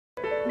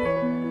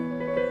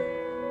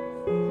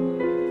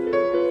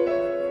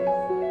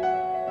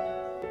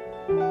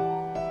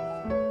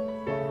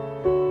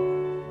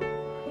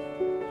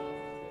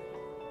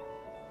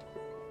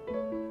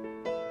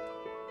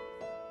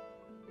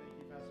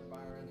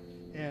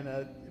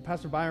And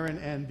Pastor Byron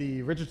and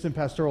the Richardson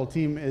pastoral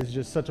team is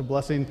just such a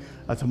blessing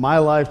to my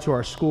life, to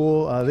our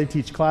school. They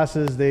teach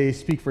classes, they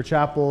speak for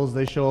chapels,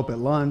 they show up at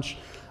lunch.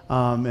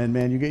 And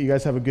man, you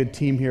guys have a good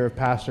team here of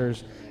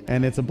pastors,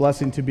 and it's a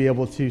blessing to be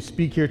able to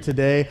speak here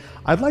today.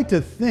 I'd like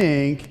to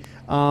think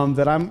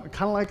that I'm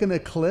kind of like an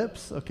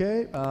eclipse,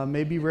 okay?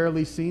 Maybe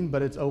rarely seen,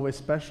 but it's always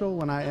special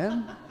when I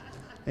am.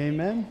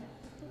 Amen.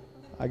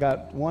 I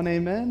got one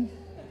amen.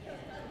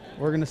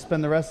 We're going to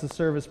spend the rest of the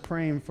service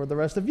praying for the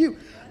rest of you.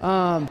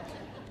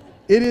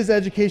 It is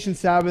Education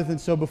Sabbath, and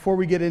so before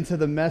we get into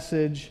the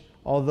message,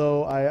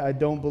 although I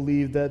don't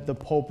believe that the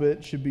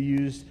pulpit should be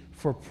used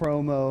for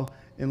promo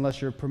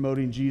unless you're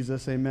promoting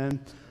Jesus, amen.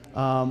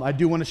 I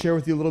do want to share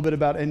with you a little bit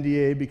about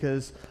NDA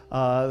because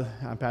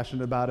I'm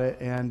passionate about it,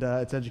 and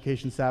it's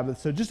Education Sabbath.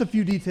 So just a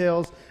few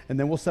details, and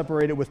then we'll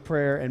separate it with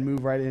prayer and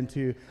move right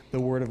into the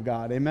Word of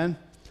God, amen.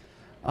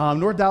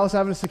 North Dallas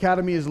Adventist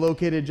Academy is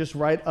located just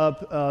right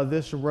up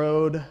this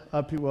road,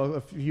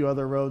 a few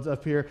other roads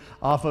up here,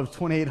 off of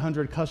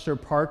 2800 Custer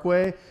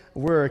Parkway.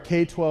 We're a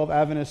K-12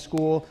 Adventist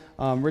school.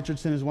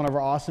 Richardson is one of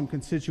our awesome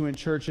constituent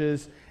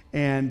churches,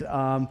 and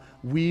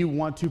we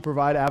want to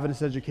provide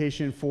Adventist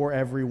education for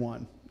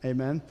everyone.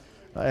 Amen.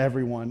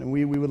 Everyone. And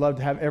we would love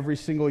to have every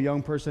single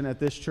young person at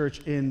this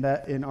church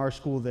in our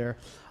school there.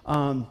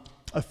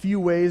 A few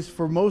ways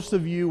for most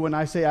of you, when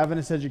I say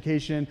Adventist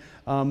education,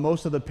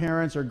 most of the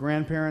parents or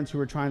grandparents who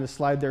are trying to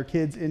slide their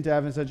kids into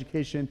Adventist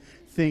education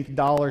think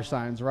dollar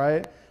signs,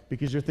 right?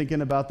 Because you're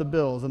thinking about the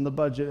bills and the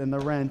budget and the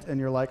rent, and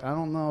you're like, I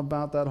don't know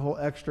about that whole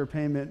extra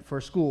payment for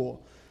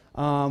school.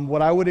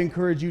 What I would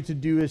encourage you to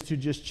do is to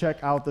just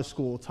check out the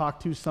school, talk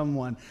to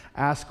someone,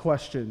 ask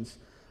questions.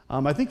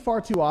 I think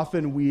far too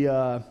often we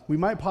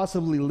might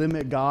possibly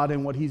limit God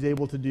and what He's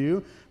able to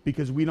do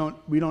because we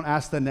don't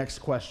ask the next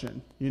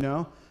question, you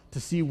know, to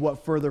see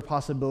what further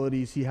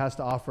possibilities He has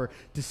to offer,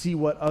 to see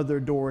what other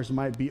doors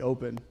might be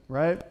open,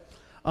 right?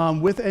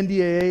 With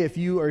NDAA, if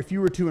you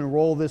were to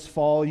enroll this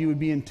fall, you would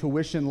be in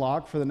tuition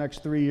lock for the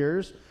next 3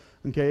 years.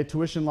 Okay,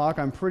 tuition lock,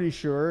 I'm pretty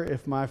sure,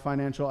 if my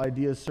financial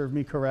ideas serve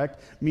me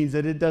correct, means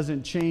that it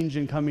doesn't change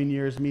in coming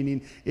years,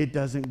 meaning it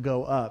doesn't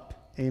go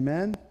up.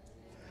 Amen?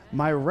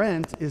 My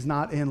rent is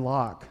not in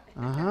lock.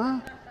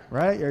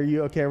 Right? Are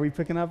you okay? Are we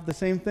picking up the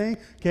same thing?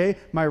 Okay.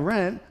 My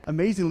rent,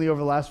 amazingly, over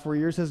the last 4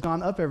 years has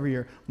gone up every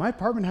year. My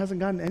apartment hasn't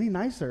gotten any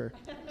nicer.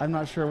 I'm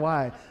not sure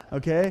why.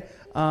 Okay.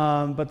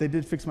 But they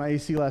did fix my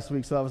AC last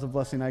week, so that was a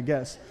blessing, I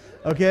guess.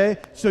 Okay.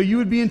 So you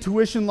would be in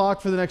tuition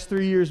lock for the next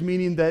 3 years,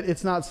 meaning that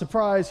it's not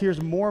surprise.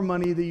 Here's more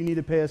money that you need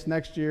to pay us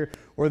next year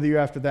or the year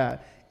after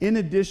that. In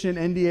addition,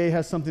 NDA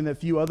has something that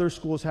few other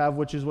schools have,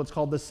 which is what's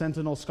called the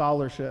Sentinel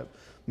Scholarship.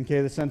 Okay.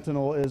 The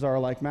Sentinel is our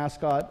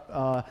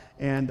mascot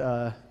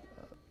and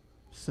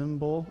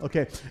symbol.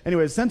 Okay.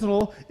 Anyway,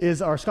 Sentinel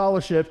is our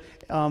scholarship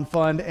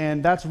fund,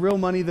 and that's real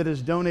money that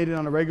is donated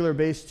on a regular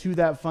basis to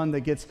that fund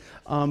that gets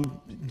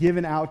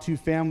given out to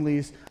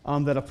families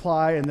that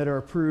apply and that are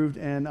approved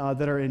and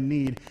that are in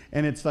need.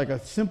 And it's like a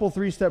simple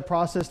 3-step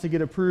process to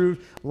get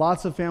approved.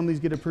 Lots of families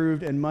get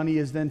approved, and money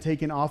is then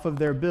taken off of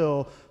their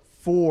bill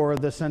for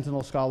the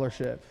Sentinel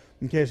Scholarship.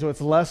 Okay, so it's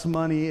less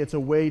money. It's a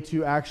way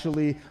to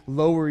actually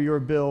lower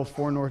your bill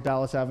for North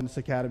Dallas Adventist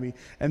Academy.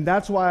 And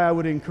that's why I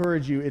would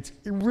encourage you. It's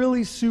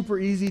really super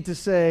easy to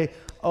say,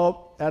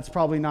 oh, that's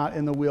probably not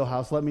in the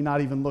wheelhouse. Let me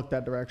not even look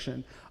that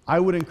direction.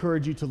 I would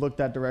encourage you to look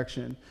that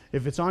direction.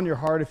 If it's on your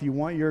heart, if you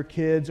want your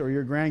kids or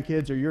your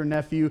grandkids or your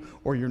nephew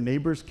or your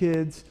neighbor's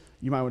kids,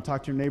 you might want to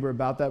talk to your neighbor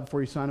about that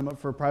before you sign them up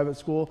for a private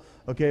school.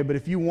 Okay, but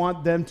if you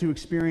want them to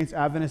experience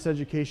Adventist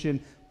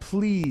education,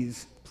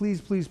 please,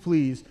 please, please,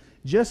 please,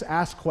 just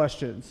ask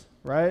questions,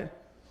 right?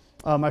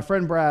 My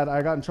friend Brad,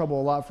 I got in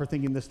trouble a lot for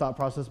thinking this thought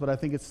process, but I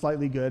think it's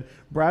slightly good.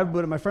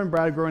 My friend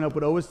Brad growing up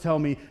would always tell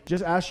me,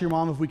 just ask your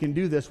mom if we can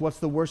do this. What's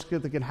the worst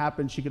that can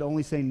happen? She could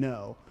only say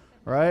no,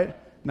 right?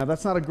 Now,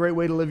 that's not a great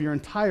way to live your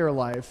entire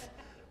life,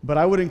 but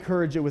I would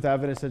encourage it with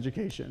Adventist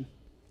education.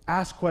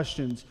 Ask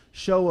questions,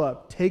 show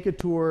up, take a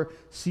tour,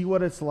 see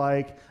what it's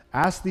like.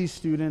 Ask these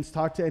students,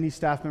 talk to any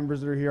staff members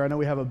that are here. I know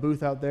we have a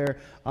booth out there.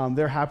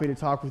 They're happy to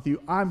talk with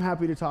you. I'm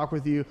happy to talk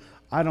with you.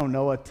 I don't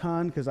know a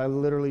ton because I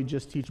literally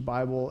just teach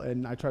Bible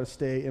and I try to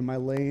stay in my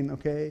lane,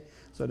 okay?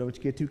 So I don't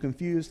get too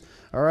confused,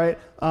 all right?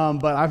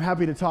 But I'm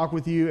happy to talk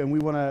with you, and we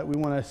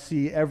want to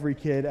see every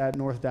kid at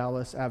North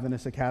Dallas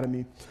Adventist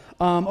Academy.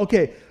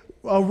 Okay,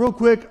 real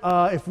quick,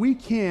 if we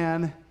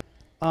can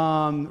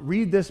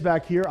read this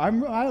back here. I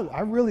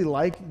really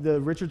like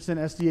the Richardson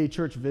SDA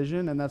Church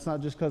vision, and that's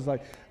not just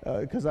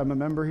because I'm a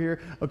member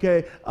here.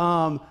 Okay,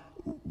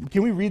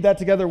 can we read that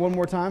together one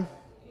more time?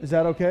 Is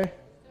that okay?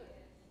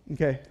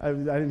 Okay, I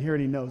didn't hear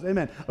any no's.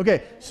 Amen.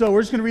 Okay, so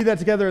we're just going to read that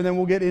together, and then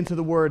we'll get into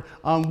the Word.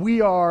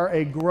 We are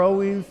a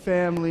growing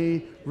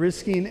family,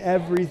 risking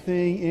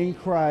everything in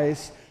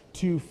Christ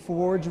to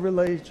forge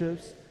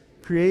relationships,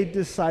 create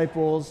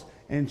disciples,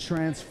 and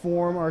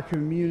transform our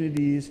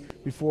communities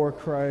before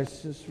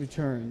Christ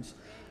returns.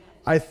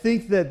 I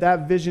think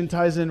that vision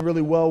ties in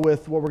really well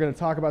with what we're going to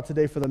talk about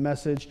today for the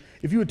message.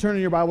 If you would turn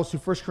in your Bibles to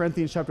 1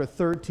 Corinthians chapter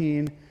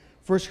 13,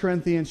 1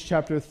 Corinthians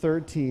chapter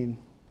 13,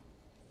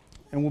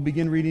 and we'll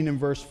begin reading in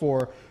verse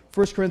 4.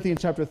 1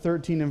 Corinthians chapter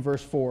 13 and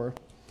verse 4.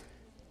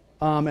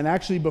 And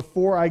actually,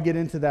 before I get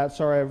into that,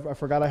 sorry, I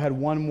forgot I had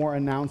one more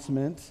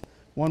announcement.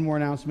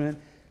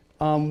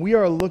 We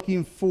are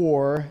looking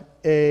for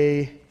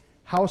a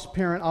house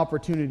parent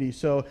opportunity.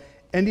 So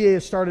NDA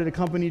has started a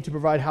company to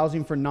provide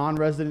housing for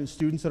non-resident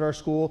students at our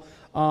school.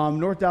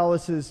 North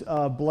Dallas is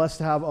blessed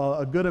to have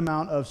a good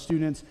amount of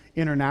students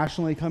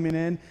internationally coming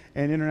in,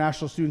 and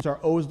international students are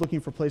always looking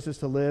for places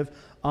to live.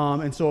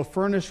 And so a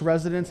furnished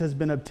residence has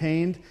been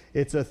obtained.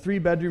 It's a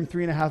 3-bedroom,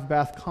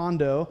 3.5-bath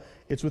condo.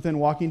 It's within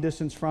walking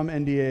distance from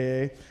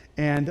NDAA.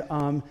 And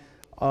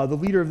the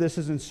leader of this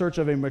is in search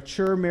of a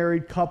mature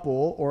married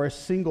couple or a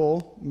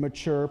single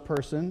mature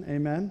person.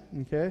 Amen.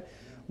 Okay.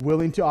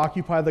 Willing to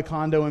occupy the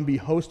condo and be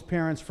host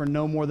parents for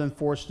no more than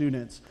 4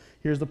 students.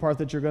 Here's the part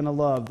that you're going to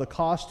love. The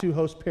cost to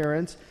host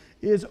parents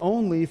is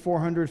only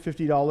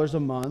 $450 a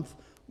month,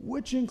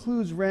 which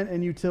includes rent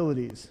and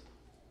utilities.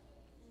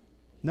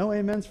 No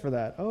amens for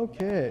that.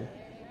 Okay.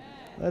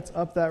 Let's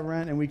up that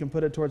rent and we can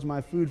put it towards my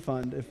food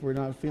fund if we're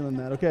not feeling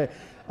that. Okay.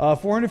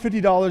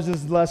 $450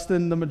 is less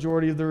than the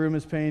majority of the room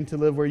is paying to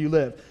live where you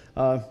live.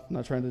 I'm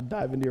not trying to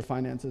dive into your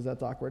finances.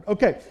 That's awkward.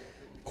 Okay.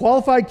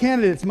 Qualified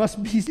candidates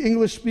must be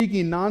English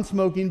speaking,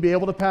 non-smoking, be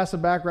able to pass a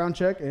background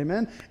check,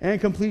 amen, and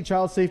complete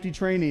child safety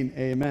training,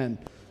 amen.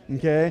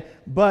 Okay,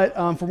 but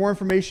for more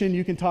information,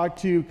 you can talk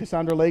to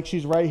Cassandra Lake.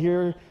 She's right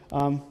here.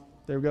 There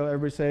we go.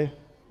 Everybody say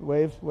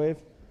wave, wave,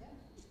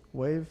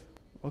 wave.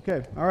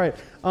 Okay, all right.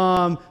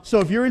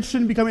 So if you're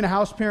interested in becoming a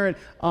house parent,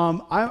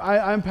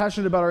 I'm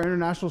passionate about our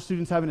international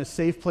students having a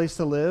safe place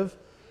to live.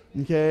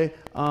 Okay,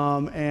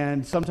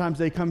 and sometimes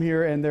they come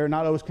here and they're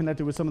not always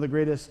connected with some of the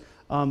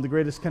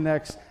greatest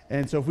connects.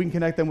 And so if we can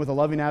connect them with a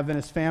loving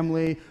Adventist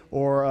family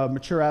or a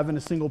mature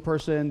Adventist single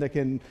person that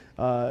can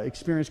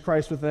experience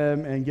Christ with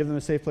them and give them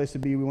a safe place to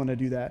be, we want to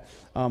do that.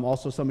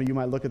 Also, some of you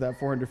might look at that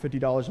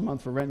 $450 a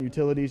month for rent and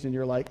utilities and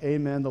you're like,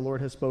 amen, the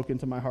Lord has spoken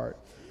to my heart.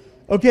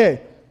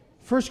 Okay,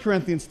 1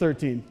 Corinthians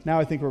 13. Now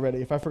I think we're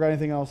ready. If I forgot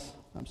anything else,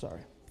 I'm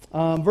sorry.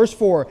 Verse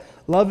 4,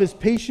 love is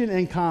patient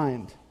and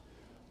kind.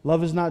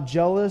 Love is not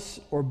jealous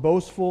or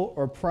boastful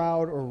or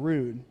proud or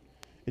rude.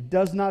 It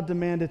does not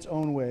demand its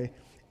own way.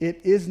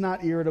 It is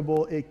not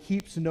irritable. It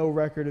keeps no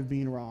record of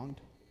being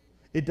wronged.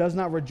 It does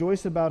not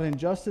rejoice about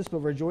injustice, but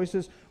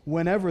rejoices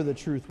whenever the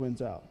truth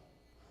wins out.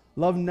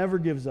 Love never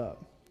gives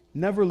up,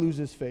 never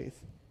loses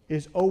faith,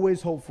 is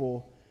always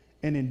hopeful,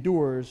 and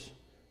endures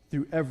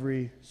through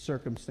every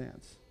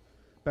circumstance.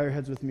 Bow your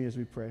heads with me as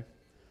we pray.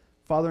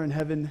 Father in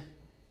heaven,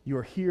 you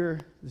are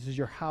here. This is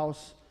your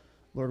house.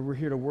 Lord, we're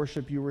here to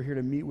worship you. We're here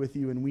to meet with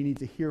you, and we need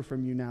to hear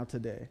from you now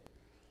today.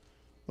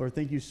 Lord,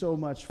 thank you so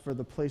much for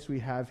the place we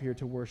have here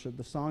to worship,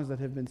 the songs that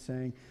have been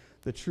sang,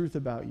 the truth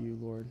about you,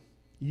 Lord.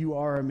 You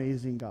are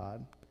amazing,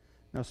 God.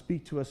 Now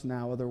speak to us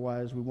now,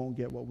 otherwise we won't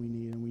get what we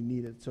need, and we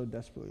need it so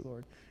desperately,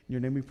 Lord. In your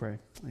name we pray.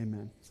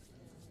 Amen.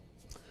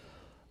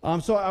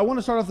 So I want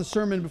to start off the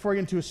sermon before I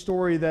get into a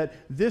story that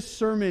this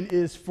sermon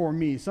is for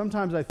me.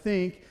 Sometimes I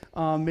think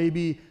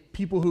maybe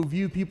people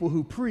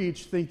who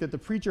preach think that the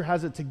preacher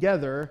has it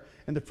together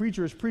and the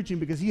preacher is preaching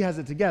because he has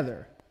it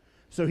together.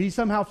 So he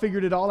somehow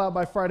figured it all out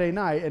by Friday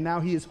night, and now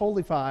he is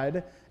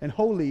holified and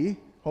holy.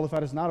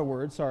 Holified is not a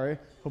word, sorry.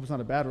 Hope it's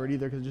not a bad word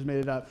either because I just made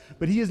it up.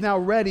 But he is now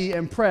ready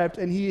and prepped,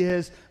 and he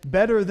is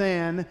better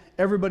than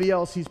everybody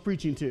else he's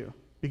preaching to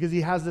because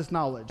he has this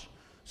knowledge.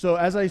 So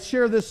as I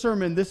share this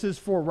sermon, this is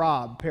for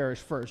Rob Parrish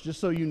first,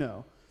 just so you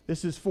know.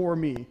 This is for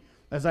me.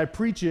 As I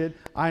preach it,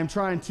 I am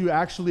trying to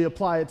actually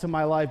apply it to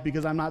my life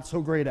because I'm not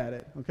so great at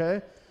it,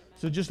 okay?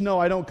 So just know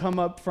I don't come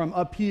up from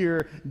up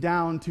here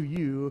down to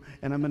you,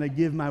 and I'm going to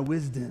give my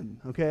wisdom,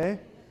 okay?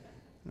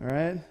 All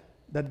right?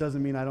 That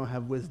doesn't mean I don't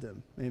have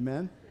wisdom.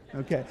 Amen?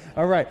 Okay.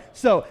 All right.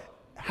 So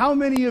how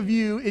many of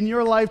you in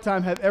your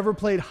lifetime have ever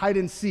played hide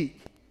and seek?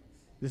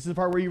 This is the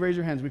part where you raise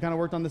your hands. We kind of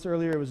worked on this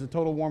earlier. It was a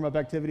total warm-up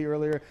activity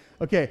earlier.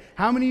 Okay.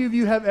 How many of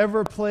you have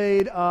ever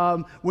played,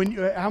 how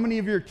many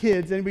of your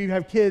kids, anybody who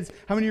have kids,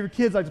 how many of your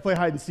kids like to play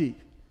hide and seek?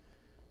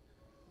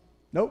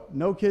 Nope.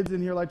 No kids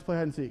in here like to play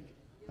hide and seek.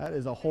 That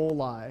is a whole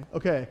lie.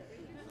 Okay.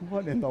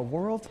 What in the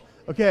world?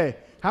 Okay.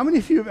 How many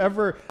of you have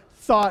ever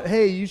thought,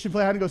 hey, you should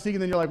play hide and go seek,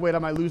 and then you're like, wait, I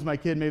might lose my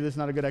kid. Maybe this is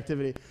not a good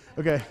activity.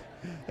 Okay.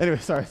 Anyway,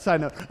 sorry.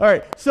 Side note. All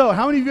right. So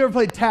how many of you ever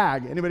played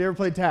tag? Anybody ever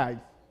played tag?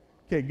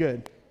 Okay,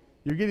 good.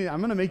 I'm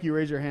going to make you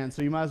raise your hand,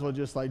 so you might as well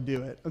just like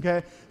do it,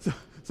 okay? So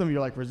some of you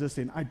are like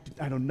resisting.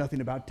 I know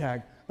nothing about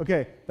tag.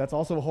 Okay, that's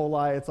also a whole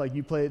lie. It's like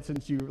you play it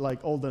since you're like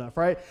old enough,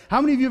 right?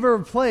 How many of you have ever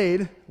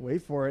played,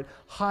 wait for it,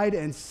 hide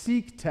and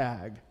seek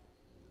tag?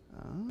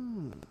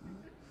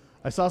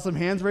 I saw some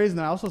hands raised,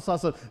 and I also saw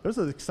there's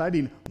an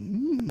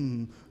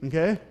exciting,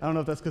 okay? I don't know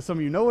if that's because some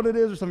of you know what it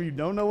is or some of you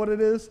don't know what it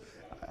is.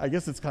 I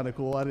guess it's kind of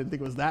cool. I didn't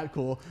think it was that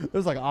cool.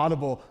 There's like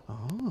audible,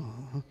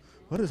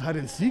 what is hide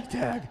and seek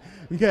tag?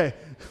 Okay,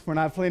 we're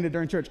not playing it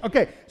during church.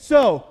 Okay,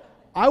 so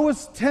I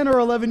was 10 or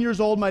 11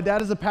 years old. My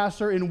dad is a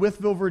pastor in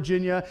Wytheville,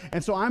 Virginia,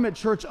 and so I'm at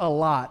church a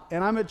lot.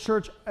 And I'm at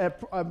church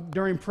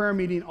during prayer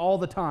meeting all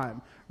the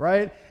time,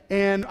 right?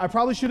 And I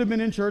probably should have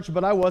been in church,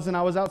 but I wasn't.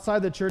 I was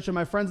outside the church, and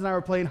my friends and I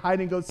were playing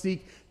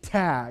hide-and-go-seek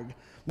tag.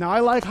 Now,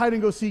 I like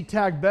hide-and-go-seek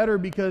tag better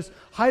because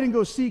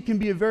hide-and-go-seek can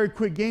be a very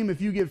quick game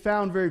if you get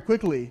found very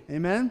quickly.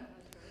 Amen?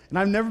 And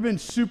I've never been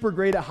super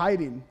great at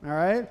hiding, all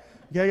right?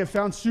 You gotta get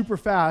found super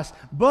fast.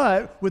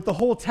 But with the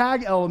whole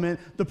tag element,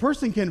 the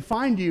person can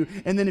find you,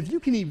 and then if you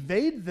can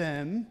evade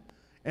them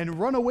and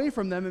run away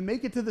from them and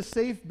make it to the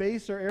safe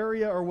base or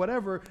area or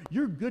whatever,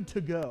 you're good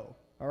to go,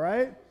 all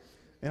right?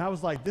 And I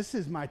was like, this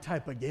is my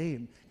type of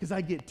game because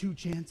I get 2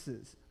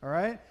 chances, all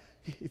right?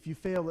 If you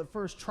fail at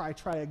first, try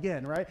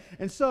again, right?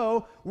 And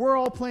so we're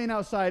all playing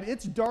outside.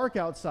 It's dark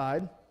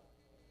outside,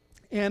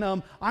 and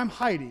I'm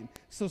hiding.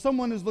 So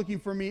someone is looking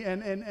for me,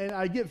 and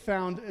I get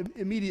found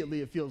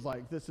immediately, it feels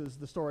like. This is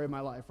the story of my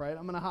life, right?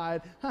 I'm going to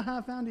hide.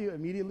 Haha, found you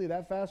immediately,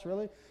 that fast,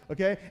 really?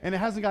 Okay? And it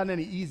hasn't gotten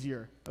any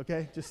easier,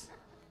 okay? Just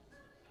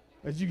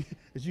as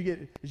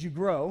you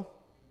grow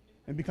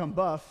and become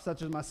buff,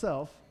 such as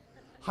myself,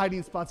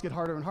 hiding spots get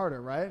harder and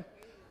harder, right?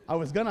 I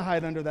was going to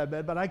hide under that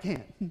bed, but I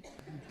can't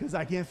because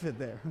I can't fit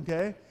there,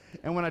 okay?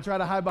 And when I try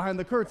to hide behind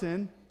the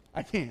curtain,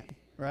 I can't,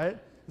 right?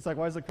 It's like,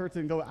 why does the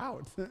curtain go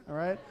out, all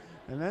right?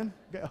 And then,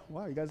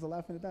 wow, you guys are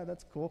laughing at that.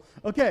 That's cool.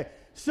 Okay,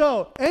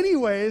 so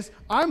anyways,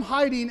 I'm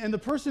hiding, and the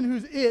person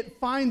who's it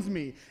finds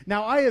me.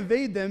 Now, I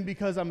evade them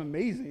because I'm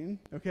amazing,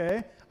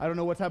 okay? I don't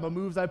know what type of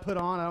moves I put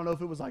on. I don't know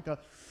if it was like a,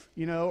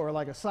 or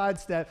like a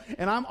sidestep,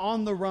 and I'm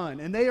on the run,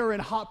 and they are in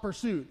hot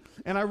pursuit.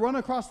 And I run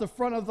across the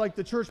front of like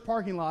the church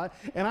parking lot,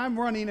 and I'm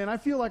running, and I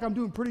feel like I'm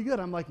doing pretty good.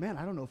 I'm like, man,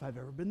 I don't know if I've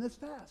ever been this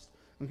fast,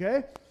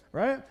 okay?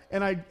 Right?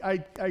 And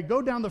I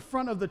go down the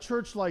front of the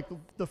church, like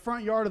the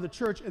front yard of the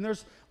church, and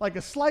there's like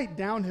a slight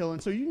downhill,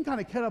 and so you can kind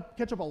of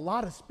catch up a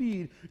lot of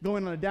speed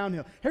going on a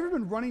downhill. Have you ever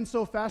been running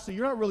so fast that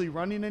you're not really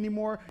running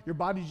anymore? Your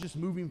body's just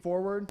moving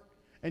forward,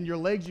 and your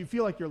legs, you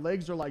feel like your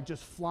legs are like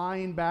just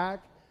flying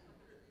back.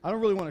 I don't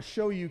really want to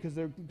show you because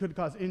it could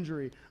cause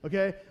injury,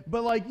 okay?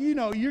 But like,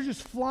 you're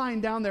just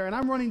flying down there, and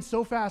I'm running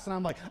so fast, and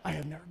I'm like, I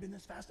have never been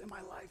this fast in my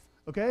life,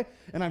 okay?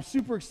 And I'm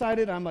super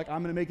excited. I'm like,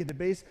 I'm going to make it to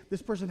base.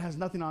 This person has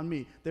nothing on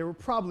me. They were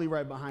probably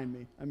right behind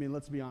me. I mean,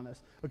 let's be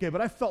honest. Okay,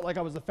 but I felt like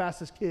I was the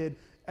fastest kid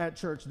at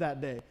church that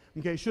day,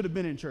 okay? Should have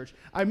been in church.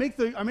 I make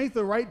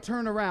the right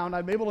turn around.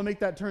 I'm able to make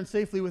that turn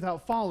safely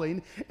without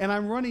falling, and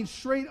I'm running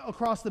straight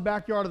across the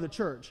backyard of the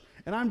church.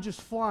 And I'm just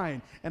flying.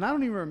 And I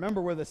don't even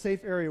remember where the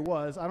safe area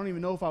was. I don't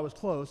even know if I was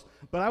close.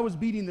 But I was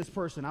beating this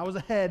person. I was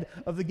ahead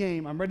of the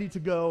game. I'm ready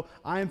to go.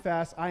 I am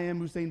fast. I am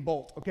Usain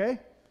Bolt. Okay?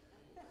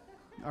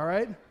 All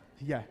right?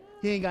 Yeah.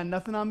 He ain't got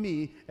nothing on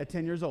me at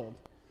 10 years old.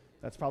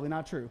 That's probably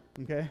not true.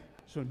 Okay?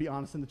 Just want to be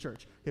honest in the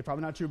church. Okay,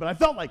 probably not true. But I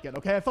felt like it.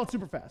 Okay? I felt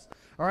super fast.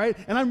 All right?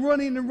 And I'm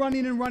running and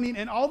running and running.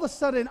 And all of a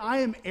sudden,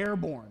 I am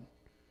airborne.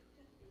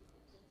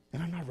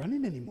 And I'm not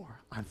running anymore.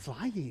 I'm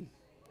flying.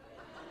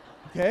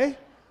 Okay?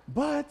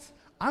 But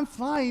I'm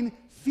flying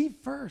feet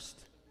first.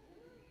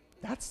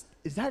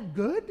 Is that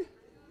good?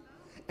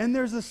 And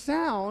there's a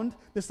sound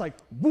that's like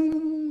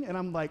boom, and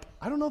I'm like,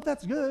 I don't know if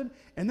that's good.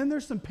 And then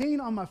there's some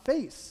pain on my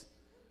face,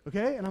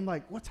 okay? And I'm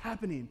like, what's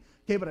happening?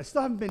 Okay, but I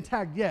still haven't been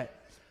tagged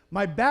yet.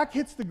 My back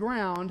hits the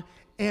ground,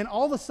 and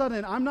all of a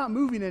sudden, I'm not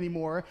moving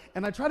anymore,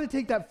 and I try to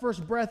take that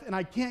first breath, and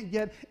I can't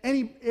get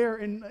any air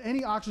and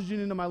any oxygen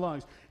into my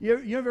lungs.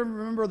 You ever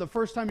remember the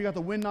first time you got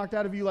the wind knocked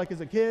out of you like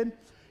as a kid?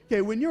 Okay,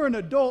 when you're an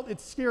adult,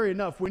 it's scary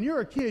enough. When you're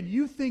a kid,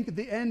 you think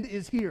the end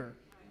is here,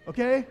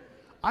 okay?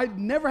 I'd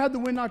never had the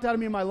wind knocked out of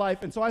me in my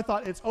life, and so I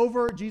thought, it's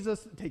over.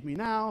 Jesus, take me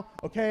now,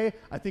 okay?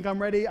 I think I'm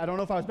ready. I don't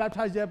know if I was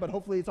baptized yet, but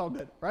hopefully it's all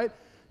good, right?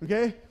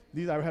 Okay?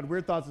 I had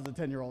weird thoughts as a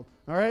 10-year-old,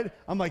 all right?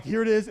 I'm like,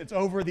 here it is. It's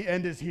over. The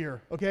end is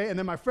here, okay? And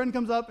then my friend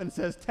comes up and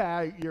says,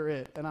 tag, you're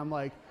it. And I'm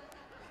like,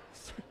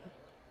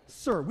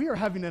 sir, we are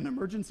having an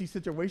emergency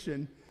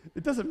situation.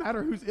 It doesn't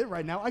matter who's it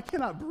right now. I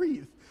cannot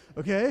breathe,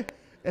 okay?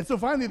 And so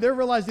finally, they're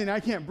realizing I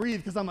can't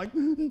breathe because I'm like,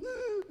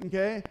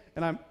 okay?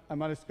 And I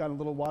might have gotten a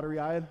little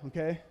watery-eyed,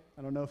 okay?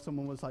 I don't know if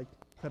someone was like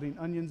cutting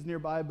onions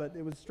nearby, but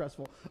it was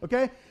stressful,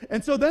 okay?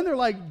 And so then they're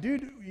like,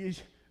 dude,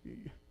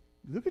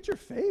 look at your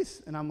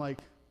face. And I'm like,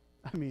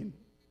 I mean,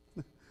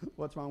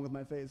 what's wrong with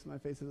my face? My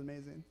face is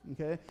amazing,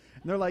 okay?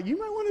 And they're like, you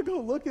might want to go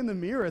look in the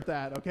mirror at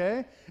that,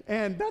 okay?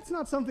 And that's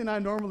not something I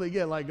normally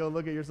get, like go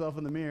look at yourself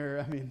in the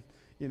mirror. I mean,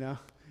 you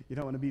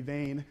don't want to be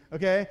vain,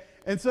 okay?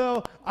 And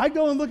so I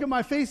go and look at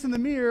my face in the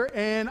mirror,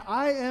 and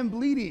I am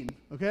bleeding,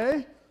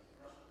 okay?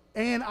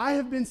 And I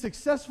have been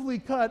successfully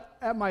cut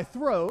at my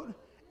throat,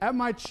 at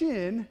my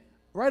chin,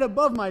 right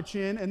above my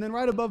chin, and then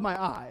right above my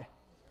eye.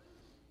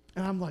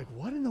 And I'm like,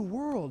 what in the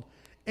world?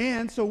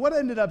 And so what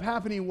ended up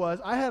happening was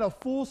I had a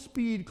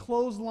full-speed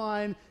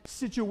clothesline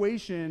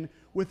situation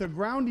with a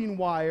grounding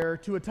wire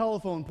to a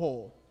telephone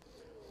pole,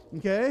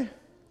 okay?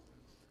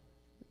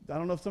 I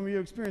don't know if some of you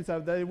experienced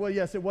that. Well,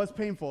 yes, it was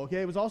painful,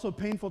 okay? It was also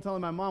painful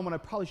telling my mom when I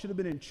probably should have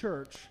been in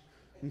church,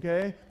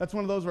 okay? That's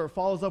one of those where it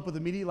follows up with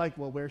immediate, like,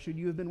 well, where should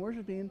you have been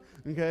worshiping,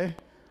 okay?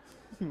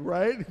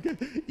 Right?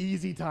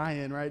 Easy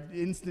tie-in, right?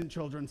 Instant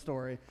children's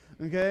story,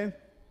 okay?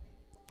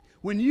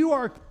 When you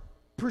are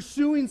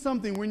pursuing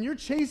something, when you're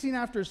chasing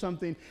after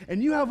something,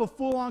 and you have a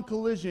full-on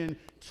collision,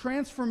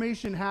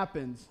 transformation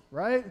happens,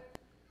 right?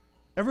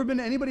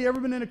 Anybody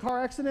ever been in a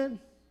car accident?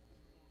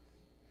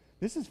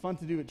 This is fun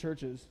to do at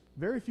churches.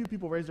 Very few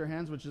people raise their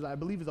hands, which is, I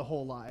believe, is a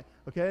whole lie.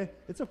 Okay?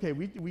 It's okay.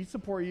 We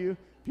support you.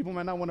 People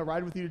might not want to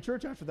ride with you to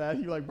church after that.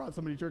 You like brought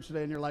somebody to church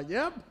today, and you're like,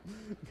 yep.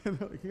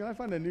 Can I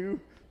find a new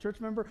church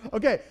member?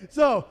 Okay.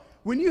 So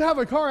when you have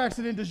a car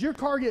accident, does your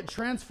car get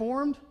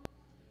transformed?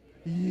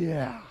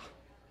 Yeah.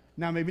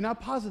 Now maybe not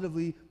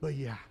positively, but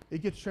yeah,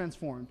 it gets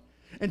transformed.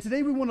 And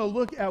today we want to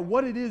look at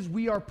what it is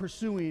we are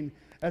pursuing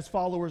as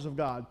followers of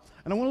God.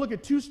 And I want to look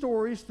at 2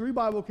 stories, 3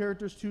 Bible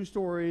characters, 2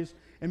 stories,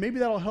 and maybe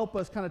that'll help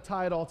us kind of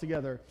tie it all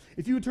together.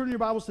 If you would turn your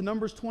Bibles to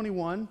Numbers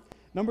 21,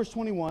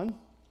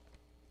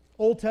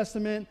 Old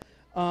Testament,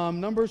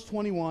 Numbers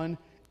 21,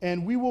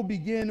 and we will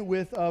begin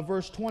with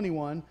verse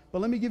 21. But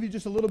let me give you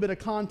just a little bit of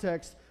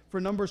context for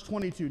Numbers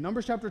 22.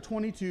 Numbers chapter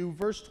 22,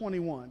 verse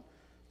 21.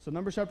 So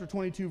Numbers chapter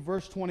 22,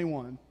 verse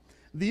 21.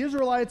 The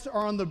Israelites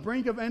are on the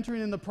brink of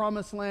entering in the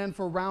promised land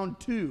for round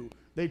 2.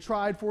 They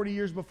tried 40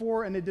 years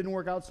before, and it didn't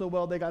work out so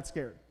well. They got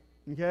scared.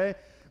 Okay?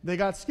 They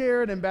got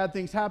scared, and bad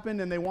things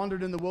happened, and they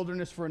wandered in the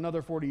wilderness for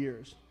another 40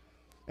 years.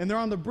 And they're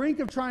on the brink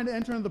of trying to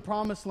enter into the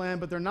promised land,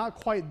 but they're not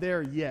quite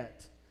there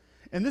yet.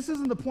 And this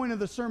isn't the point of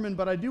the sermon,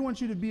 but I do want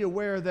you to be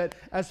aware that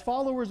as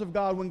followers of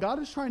God, when God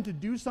is trying to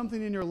do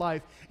something in your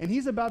life, and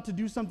He's about to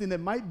do something that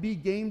might be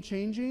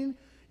game-changing,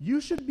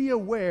 you should be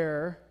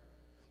aware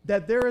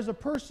that there is a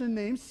person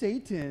named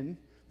Satan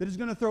that is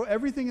going to throw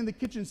everything in the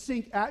kitchen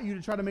sink at you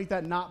to try to make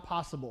that not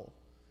possible.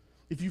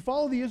 If you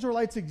follow the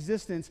Israelites'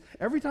 existence,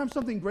 every time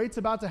something great's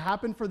about to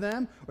happen for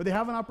them, or they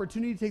have an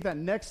opportunity to take that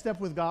next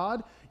step with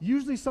God,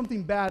 usually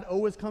something bad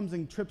always comes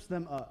and trips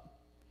them up.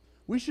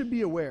 We should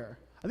be aware.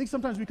 I think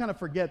sometimes we kind of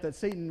forget that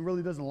Satan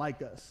really doesn't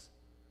like us,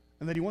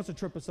 and that he wants to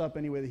trip us up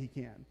any way that he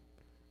can.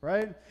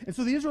 Right? And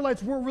so the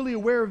Israelites weren't really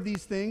aware of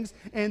these things,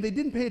 and they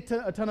didn't pay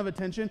a ton of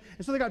attention,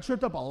 and so they got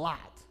tripped up a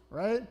lot.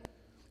 Right?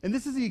 And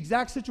this is the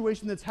exact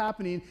situation that's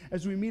happening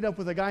as we meet up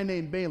with a guy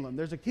named Balaam.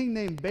 There's a king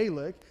named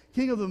Balak,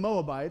 king of the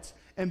Moabites,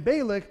 and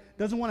Balak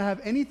doesn't want to have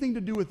anything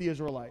to do with the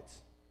Israelites.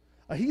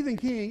 A heathen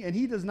king, and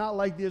he does not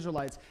like the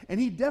Israelites.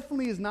 And he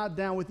definitely is not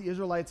down with the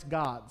Israelites'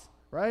 gods,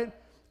 right?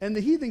 And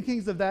the heathen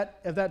kings of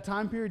that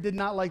time period did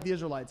not like the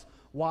Israelites.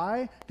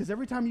 Why? Because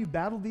every time you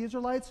battled the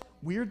Israelites,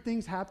 weird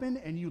things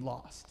happened and you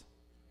lost.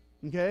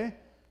 Okay?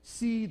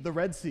 See the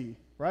Red Sea,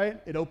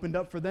 right? It opened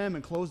up for them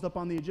and closed up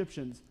on the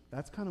Egyptians.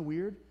 That's kind of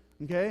weird.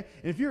 Okay?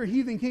 And if you're a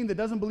heathen king that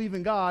doesn't believe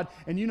in God,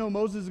 and you know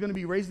Moses is going to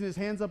be raising his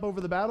hands up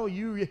over the battle,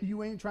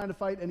 you ain't trying to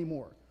fight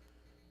anymore.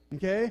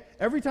 Okay?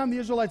 Every time the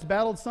Israelites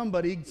battled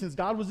somebody, since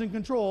God was in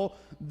control,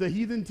 the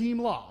heathen team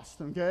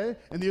lost. Okay?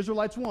 And the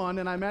Israelites won,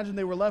 and I imagine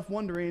they were left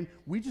wondering,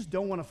 we just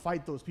don't want to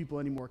fight those people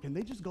anymore. Can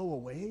they just go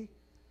away?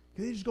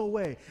 Can they just go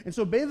away? And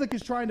so Balak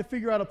is trying to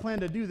figure out a plan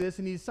to do this,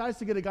 and he decides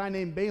to get a guy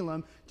named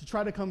Balaam to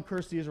try to come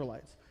curse the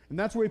Israelites. And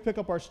that's where we pick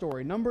up our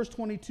story. Numbers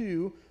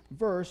 22,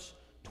 verse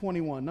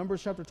 21.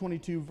 Numbers chapter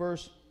 22,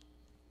 verse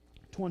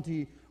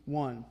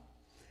 21.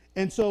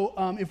 And so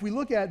if we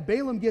look at,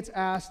 Balaam gets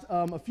asked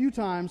a few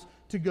times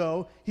to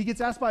go. He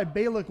gets asked by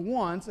Balak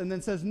once and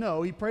then says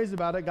no. He prays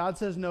about it. God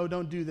says no,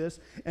 don't do this.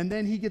 And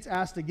then he gets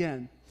asked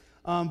again.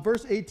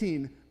 Verse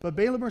 18, but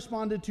Balaam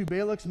responded to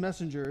Balak's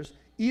messengers,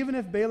 even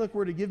if Balak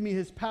were to give me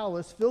his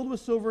palace filled with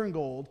silver and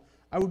gold,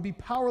 I would be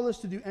powerless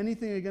to do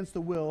anything against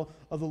the will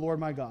of the Lord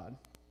my God.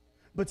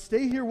 But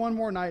stay here one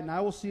more night, and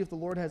I will see if the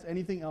Lord has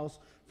anything else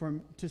for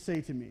him to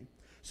say to me.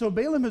 So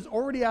Balaam has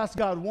already asked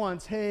God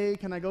once, hey,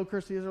 can I go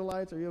curse the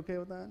Israelites? Are you okay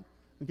with that?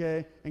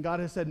 Okay? And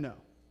God has said no.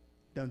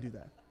 Don't do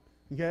that.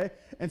 Okay?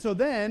 And so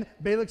then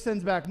Balak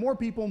sends back more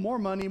people, more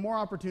money, more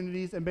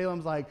opportunities, and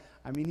Balaam's like,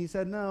 I mean, he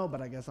said no,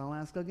 but I guess I'll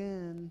ask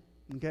again.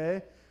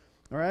 Okay?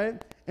 All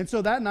right? And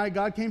so that night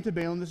God came to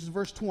Balaam, this is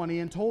verse 20,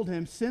 and told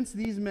him, since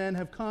these men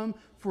have come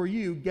for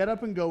you, get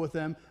up and go with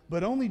them,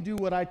 but only do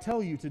what I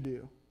tell you to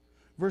do.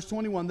 Verse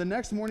 21, the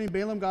next morning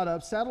Balaam got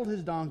up, saddled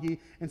his donkey,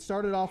 and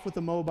started off with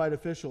the Moabite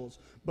officials.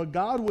 But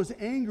God was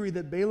angry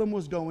that Balaam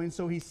was going,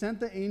 so he sent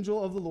the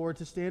angel of the Lord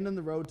to stand in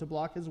the road to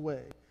block his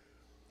way.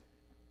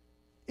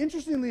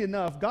 Interestingly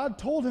enough, God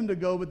told him to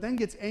go, but then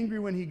gets angry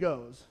when he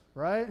goes,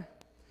 right?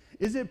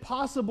 Is it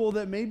possible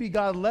that maybe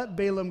God let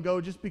Balaam go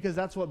just because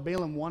that's what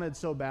Balaam wanted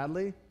so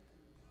badly?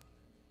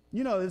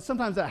 You know,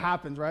 sometimes that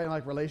happens, right? In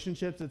like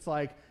relationships, it's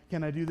like,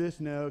 can I do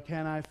this? No.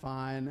 Can I?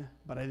 Fine.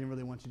 But I didn't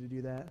really want you to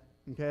do that.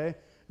 Okay?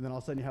 And then all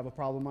of a sudden you have a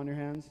problem on your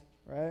hands,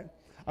 right?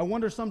 I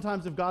wonder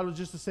sometimes if God was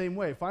just the same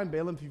way. Fine,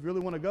 Balaam, if you really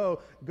want to go,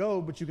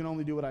 go, but you can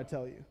only do what I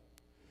tell you.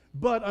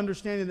 But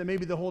understanding that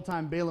maybe the whole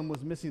time Balaam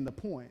was missing the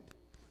point.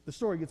 The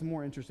story gets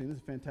more interesting. This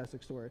is a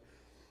fantastic story.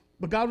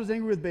 But God was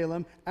angry with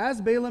Balaam. As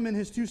Balaam and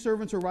his 2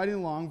 servants were riding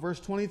along, verse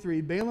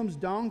 23, Balaam's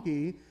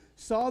donkey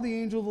saw the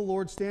angel of the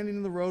Lord standing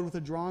in the road with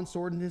a drawn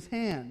sword in his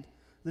hand.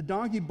 The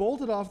donkey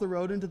bolted off the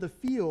road into the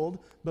field,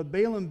 but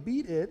Balaam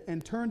beat it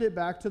and turned it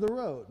back to the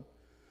road.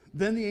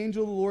 Then the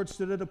angel of the Lord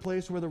stood at a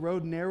place where the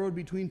road narrowed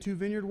between 2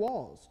 vineyard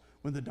walls.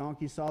 When the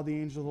donkey saw the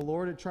angel of the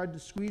Lord, it tried to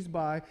squeeze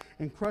by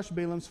and crush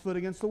Balaam's foot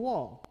against the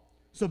wall.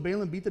 So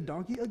Balaam beat the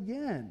donkey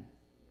again.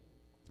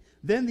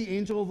 Then the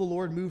angel of the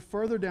Lord moved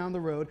further down the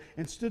road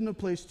and stood in a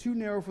place too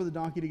narrow for the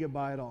donkey to get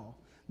by at all.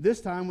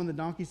 This time, when the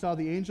donkey saw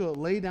the angel, it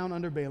lay down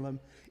under Balaam.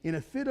 In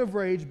a fit of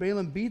rage,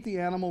 Balaam beat the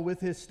animal with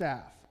his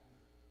staff.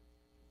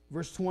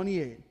 Verse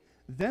 28.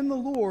 Then the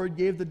Lord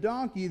gave the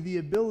donkey the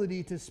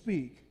ability to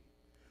speak.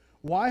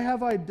 What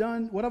have I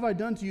done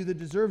to you that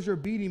deserves your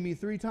beating me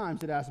 3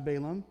 times? It asked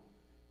Balaam.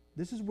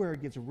 This is where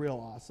it gets real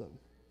awesome.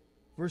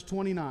 Verse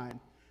 29.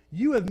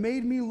 You have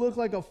made me look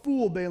like a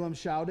fool, Balaam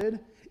shouted.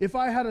 If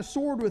I had a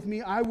sword with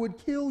me, I would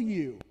kill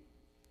you.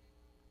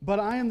 But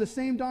I am the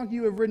same donkey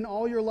you have ridden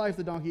all your life,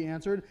 the donkey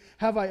answered.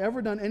 Have I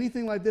ever done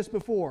anything like this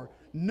before?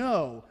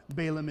 No,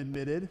 Balaam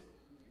admitted.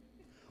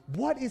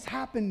 What is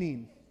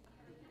happening?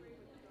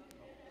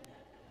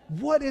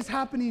 What is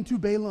happening to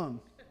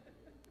Balaam?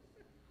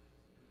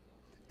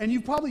 And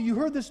you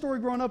heard this story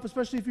growing up,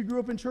 especially if you grew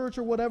up in church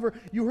or whatever.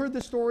 You heard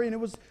this story, and it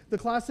was the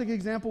classic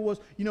example was,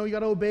 you got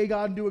to obey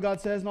God and do what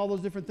God says and all those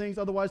different things.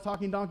 Otherwise,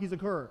 talking donkeys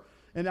occur.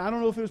 And I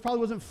don't know if it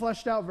probably wasn't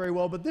fleshed out very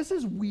well, but this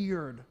is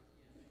weird.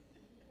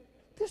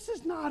 This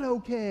is not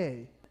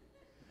okay.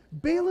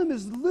 Balaam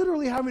is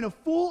literally having a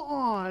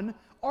full-on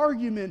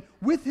argument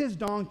with his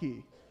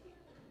donkey.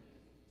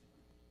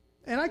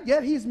 And I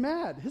get he's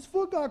mad. His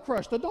foot got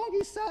crushed. The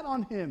donkey sat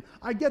on him.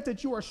 I get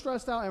that you are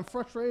stressed out and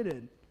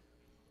frustrated.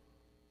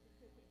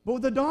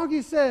 But the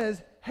donkey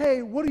says,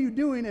 hey, what are you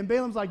doing? And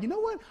Balaam's like, you know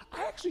what?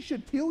 I actually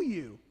should kill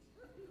you.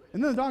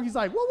 And then the donkey's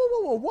like, whoa,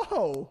 whoa, whoa, whoa,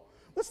 whoa.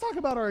 Let's talk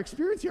about our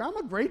experience here. I'm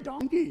a great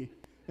donkey.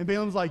 And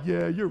Balaam's like,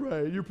 yeah, you're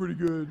right. You're pretty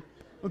good.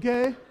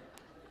 Okay?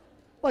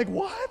 Like,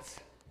 what?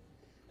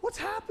 What's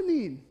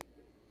happening?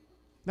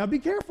 Now be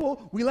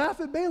careful. We laugh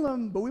at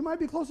Balaam, but we might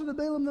be closer to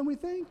Balaam than we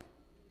think.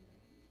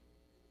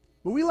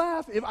 But we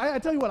laugh. I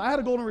tell you what, I had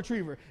a golden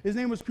retriever. His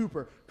name was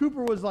Cooper.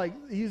 Cooper was like,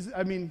 he's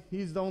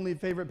the only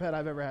favorite pet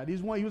I've ever had. He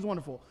was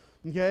wonderful.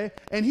 Okay?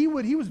 And he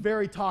was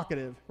very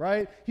talkative,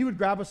 right? He would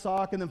grab a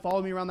sock and then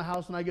follow me around the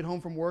house when I get home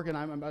from work, and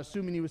I'm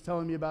assuming he was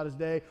telling me about his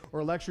day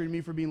or lecturing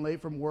me for being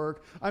late from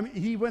work.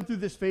 He went through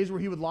this phase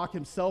where he would lock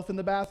himself in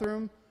the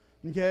bathroom.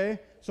 Okay,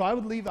 so I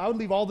would leave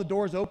all the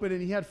doors open,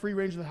 and he had free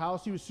range of the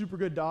house. He was a super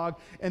good dog.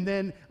 And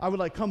then I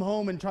would come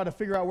home and try to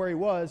figure out where he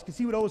was, because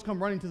he would always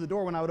come running to the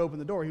door when I would open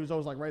the door. He was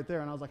always right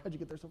there, and I was like, how'd you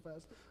get there so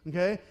fast?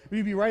 Okay, but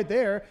he'd be right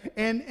there.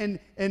 And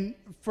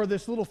for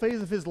this little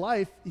phase of his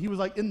life, he was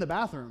in the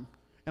bathroom,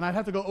 and I'd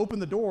have to go open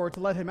the door to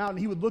let him out, and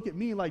he would look at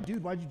me like,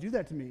 dude, why'd you do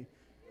that to me?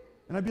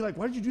 And I'd be like,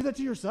 why did you do that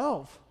to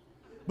yourself?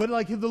 But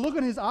the look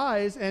in his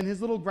eyes and his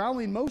little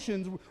growling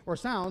motions, or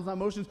sounds, not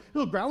motions, his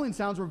little growling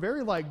sounds were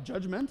very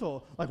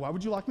judgmental. Why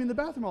would you lock me in the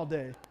bathroom all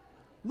day?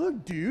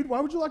 Look, dude, why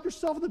would you lock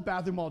yourself in the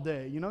bathroom all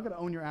day? You're not going to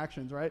own your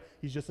actions, right?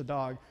 He's just a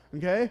dog,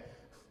 okay?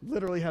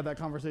 Literally had that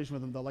conversation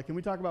with him, though. Can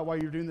we talk about why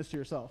you're doing this to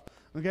yourself,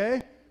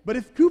 okay? But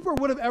if Cooper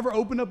would have ever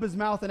opened up his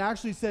mouth and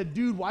actually said,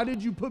 dude, why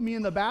did you put me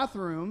in the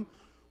bathroom?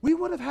 We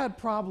would have had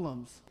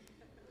problems.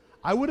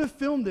 I would have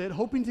filmed it,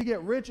 hoping to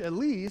get rich at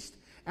least.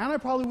 And I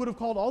probably would have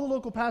called all the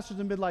local pastors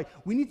and been like,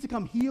 we need to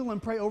come heal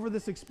and pray over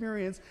this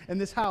experience in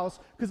this house,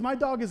 because my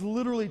dog is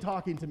literally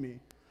talking to me.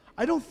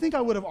 I don't think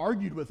I would have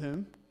argued with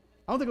him.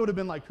 I don't think I would have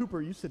been like,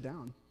 Cooper, you sit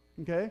down,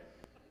 okay?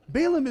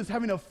 Balaam is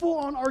having a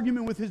full-on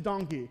argument with his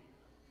donkey.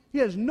 He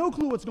has no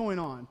clue what's going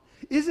on.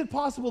 Is it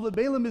possible that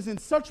Balaam is in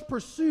such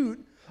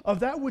pursuit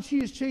of that which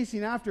he is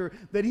chasing after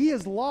that he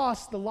has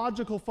lost the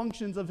logical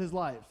functions of his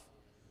life?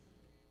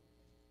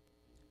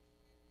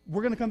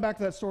 We're going to come back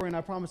to that story, and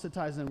I promise it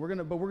ties in. But we're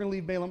going to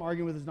leave Balaam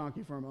arguing with his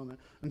donkey for a moment,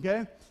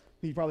 okay?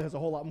 He probably has a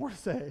whole lot more to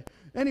say.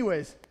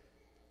 Anyways,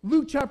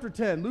 Luke chapter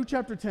 10. Luke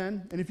chapter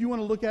 10, and if you want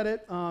to look at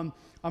it, I'm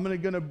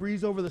going to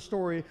breeze over the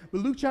story.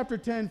 But Luke chapter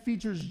 10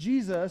 features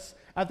Jesus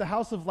at the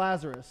house of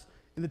Lazarus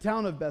in the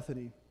town of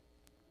Bethany.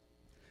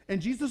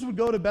 And Jesus would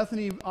go to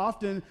Bethany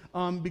often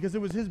because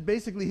it was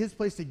basically his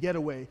place to get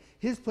away,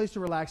 his place to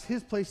relax,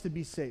 his place to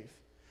be safe.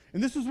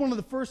 And this was one of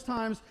the first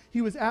times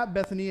he was at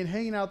Bethany and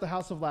hanging out at the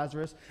house of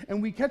Lazarus.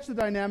 And we catch the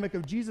dynamic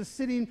of Jesus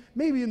sitting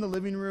maybe in the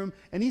living room,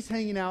 and he's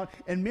hanging out,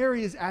 and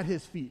Mary is at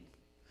his feet.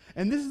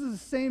 And this is the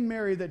same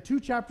Mary that 2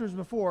 chapters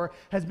before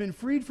has been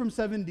freed from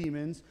 7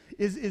 demons,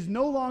 is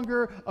no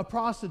longer a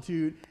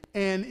prostitute,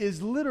 and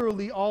is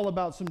literally all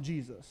about some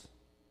Jesus.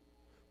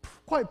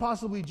 Quite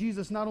possibly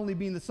Jesus, not only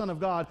being the Son of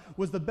God,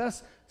 was the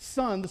best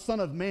son, the Son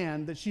of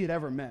Man, that she had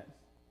ever met,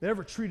 that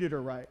ever treated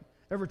her right,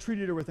 ever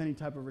treated her with any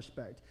type of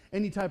respect,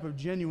 any type of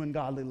genuine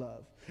godly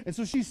love. And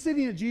so she's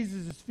sitting at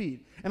Jesus'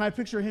 feet, and I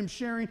picture him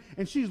sharing,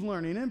 and she's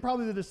learning, and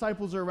probably the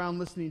disciples are around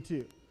listening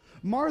too.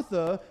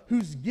 Martha,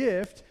 whose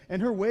gift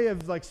and her way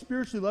of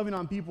spiritually loving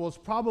on people is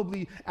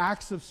probably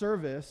acts of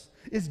service,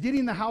 is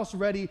getting the house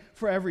ready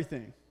for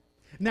everything.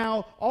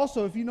 Now,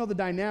 also, if you know the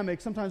dynamic,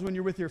 sometimes when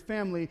you're with your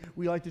family,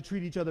 we like to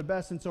treat each other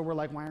best, and so we're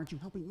like, why aren't you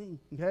helping me?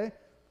 Okay?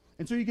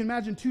 And so you can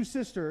imagine 2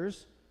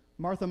 sisters.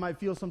 Martha might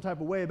feel some type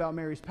of way about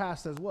Mary's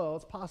past as well.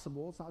 It's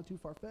possible. It's not too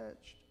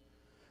far-fetched.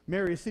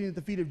 Mary is sitting at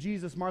the feet of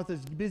Jesus. Martha's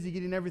busy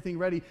getting everything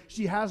ready.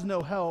 She has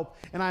no help.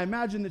 And I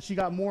imagine that she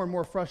got more and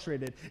more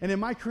frustrated. And in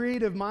my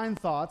creative mind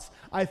thoughts,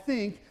 I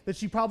think that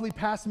she probably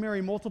passed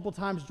Mary multiple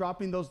times,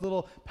 dropping those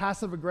little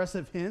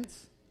passive-aggressive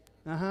hints.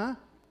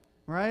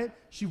 Right?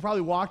 She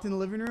probably walked in the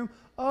living room.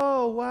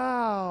 Oh,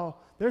 wow.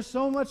 There's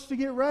so much to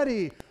get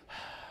ready.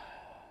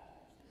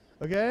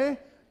 Okay?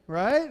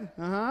 Right?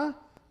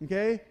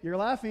 Okay? You're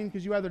laughing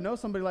because you either know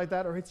somebody like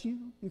that or it's you.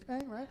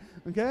 Okay? Right?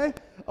 Okay?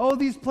 Oh,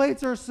 these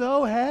plates are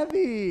so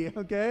heavy.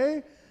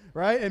 Okay?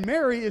 Right? And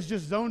Mary is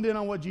just zoned in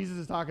on what Jesus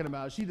is talking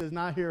about. She does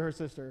not hear her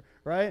sister.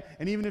 Right?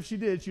 And even if she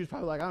did, she was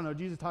probably like, I don't know,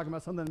 Jesus is talking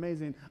about something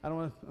amazing. I don't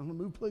want to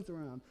move plates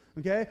around.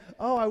 Okay?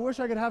 Oh, I wish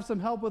I could have some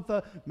help with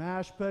the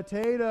mashed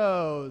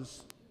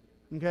potatoes.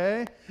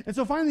 Okay? And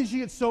so finally she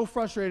gets so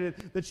frustrated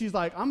that she's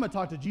like, I'm going to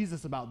talk to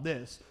Jesus about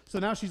this. So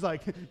now she's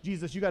like,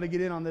 Jesus, you got to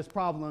get in on this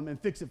problem and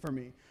fix it for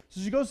me.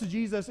 So she goes to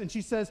Jesus and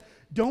she says,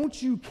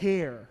 don't you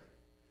care?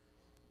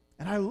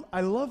 And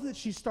I love that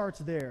she starts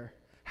there.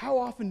 How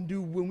often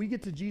when we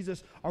get to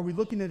Jesus, are we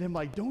looking at him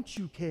like, don't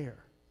you care?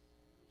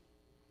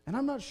 And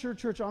I'm not sure,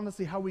 church,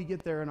 honestly, how we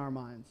get there in our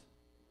minds.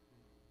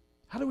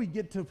 How do we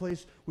get to a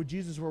place with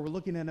Jesus where we're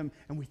looking at him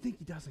and we think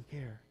he doesn't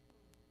care?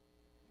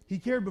 He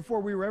cared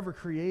before we were ever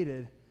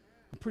created.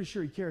 I'm pretty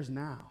sure he cares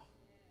now.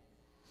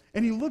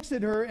 And he looks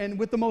at her and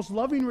with the most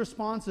loving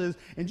responses,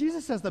 and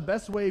Jesus has the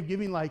best way of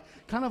giving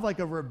kind of like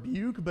a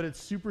rebuke, but it's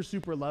super,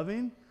 super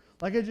loving.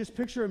 Like I just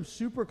picture him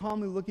super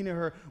calmly looking at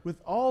her with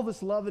all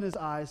this love in his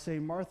eyes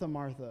saying, Martha,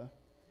 Martha,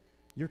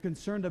 you're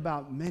concerned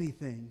about many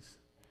things.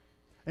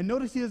 And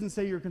notice he doesn't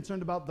say you're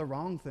concerned about the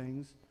wrong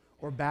things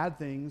or bad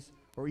things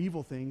or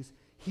evil things.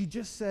 He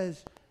just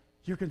says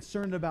you're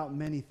concerned about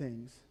many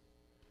things.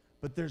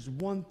 But there's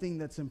one thing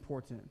that's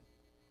important.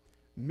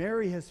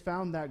 Mary has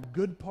found that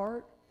good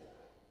part,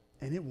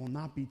 and it will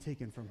not be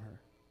taken from her.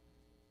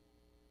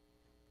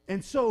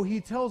 And so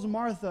he tells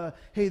Martha,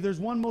 hey, there's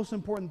one most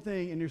important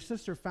thing, and your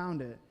sister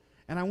found it.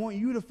 And I want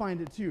you to find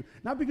it too.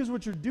 Not because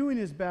what you're doing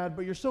is bad,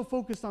 but you're so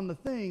focused on the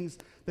things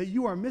that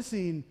you are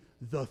missing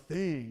the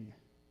thing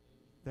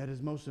that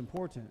is most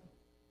important.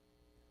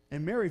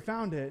 And Mary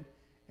found it,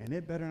 and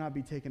it better not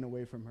be taken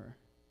away from her.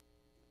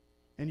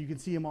 And you can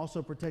see him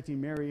also protecting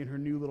Mary in her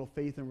new little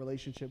faith and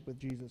relationship with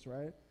Jesus,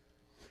 right?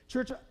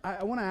 Church,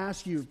 I want to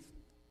ask you,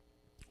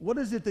 what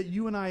is it that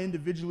you and I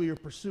individually are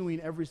pursuing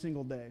every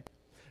single day?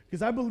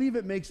 Because I believe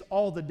it makes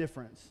all the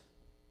difference.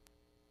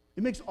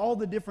 It makes all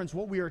the difference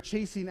what we are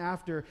chasing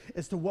after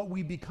as to what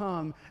we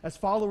become as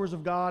followers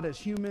of God, as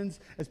humans,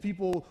 as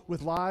people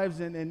with lives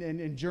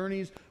and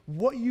journeys.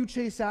 What you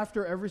chase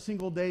after every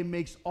single day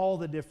makes all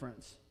the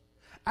difference.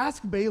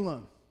 Ask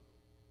Balaam.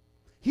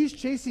 He's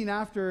chasing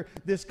after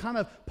this kind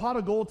of pot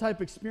of gold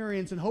type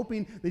experience and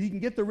hoping that he can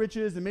get the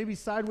riches and maybe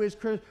sideways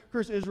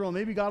curse Israel. And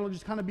maybe God will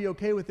just kind of be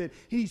okay with it.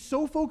 He's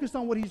so focused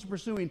on what he's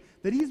pursuing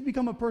that he's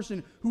become a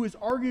person who is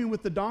arguing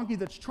with the donkey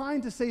that's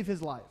trying to save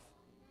his life.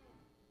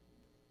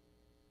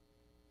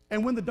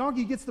 And when the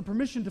donkey gets the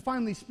permission to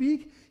finally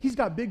speak, he's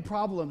got big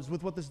problems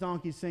with what this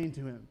donkey is saying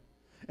to him.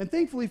 And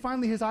thankfully,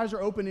 finally his eyes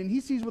are open and he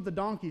sees what the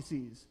donkey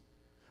sees.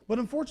 But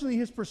unfortunately,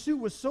 his pursuit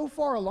was so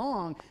far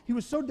along, he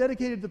was so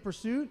dedicated to the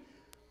pursuit,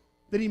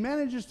 that he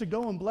manages to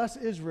go and bless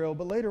Israel,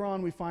 but later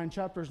on we find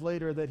chapters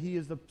later that he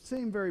is the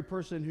same very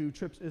person who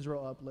trips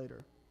Israel up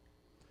later.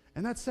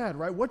 And that's sad,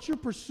 right? What you're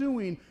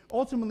pursuing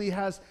ultimately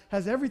has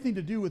everything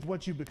to do with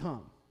what you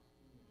become.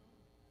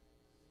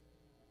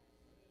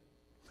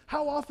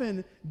 How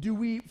often do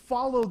we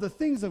follow the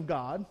things of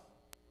God,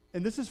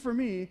 and this is for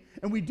me,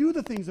 and we do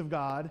the things of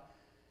God,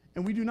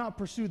 and we do not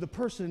pursue the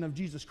person of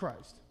Jesus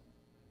Christ?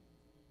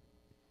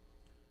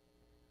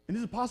 And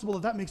is it possible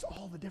that makes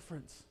all the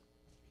difference?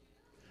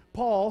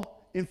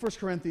 Paul, in 1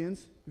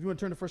 Corinthians, if you want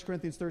to turn to 1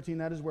 Corinthians 13,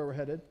 that is where we're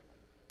headed.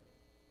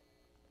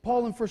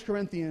 Paul in 1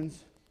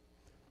 Corinthians,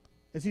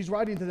 as he's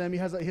writing to them, he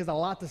has a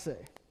lot to say.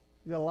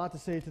 He's got a lot to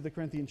say to the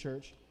Corinthian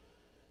church.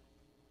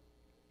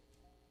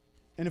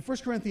 And in 1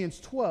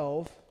 Corinthians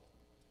 12,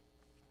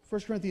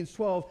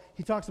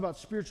 he talks about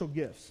spiritual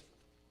gifts.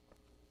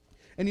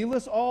 And he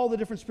lists all the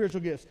different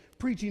spiritual gifts,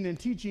 preaching and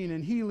teaching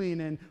and healing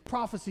and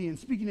prophecy and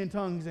speaking in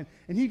tongues. And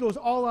he goes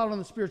all out on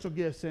the spiritual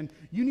gifts. And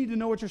you need to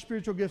know what your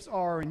spiritual gifts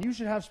are, and you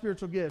should have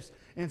spiritual gifts.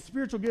 And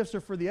spiritual gifts are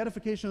for the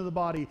edification of the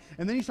body.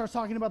 And then he starts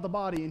talking about the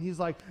body, and he's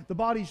like, the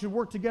body should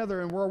work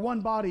together, and we're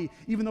one body,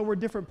 even though we're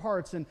different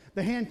parts. And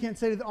the hand can't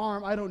say to the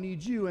arm, I don't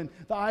need you. And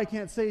the eye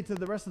can't say to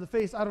the rest of the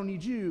face, I don't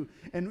need you.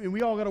 And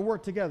we all got to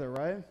work together,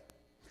 right?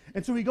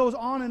 And so he goes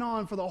on and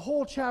on for the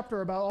whole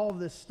chapter about all of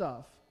this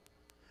stuff.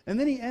 And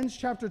then he ends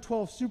chapter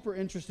 12 super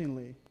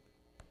interestingly.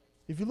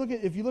 If you look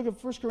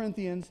at 1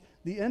 Corinthians,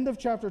 the end of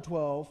chapter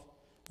 12,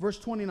 verse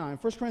 29.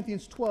 1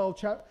 Corinthians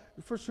 12,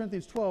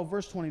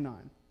 verse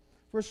 29.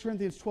 1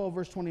 Corinthians 12,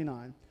 verse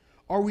 29.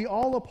 Are we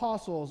all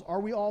apostles?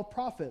 Are we all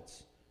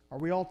prophets? Are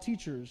we all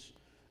teachers?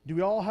 Do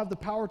we all have the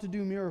power to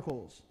do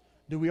miracles?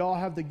 Do we all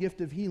have the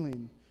gift of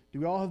healing? Do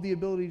we all have the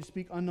ability to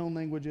speak unknown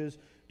languages?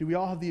 Do we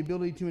all have the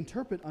ability to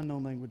interpret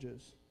unknown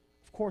languages?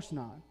 Of course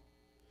not.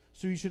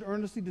 So you should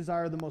earnestly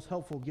desire the most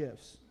helpful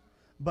gifts.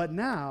 But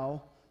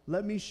now,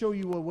 let me show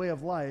you a way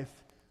of life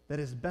that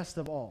is best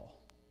of all.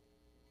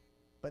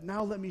 But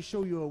now let me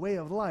show you a way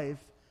of life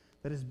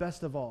that is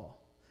best of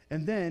all.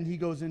 And then he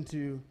goes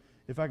into,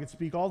 if I could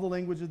speak all the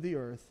language of the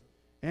earth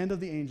and of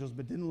the angels,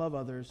 but didn't love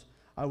others,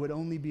 I would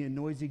only be a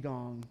noisy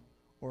gong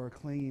or a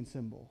clanging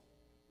cymbal.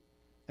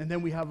 And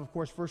then we have, of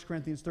course, 1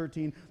 Corinthians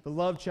 13, the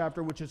love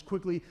chapter, which has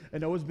quickly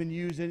and always been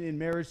used in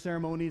marriage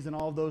ceremonies and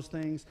all of those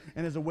things,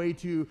 and as a way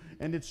to,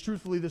 and it's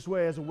truthfully this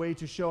way, as a way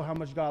to show how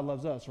much God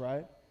loves us,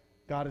 right?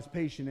 God is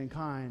patient and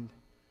kind,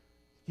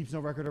 keeps no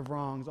record of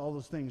wrongs, all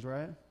those things,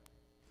 right?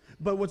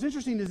 But what's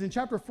interesting is in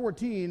chapter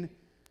 14,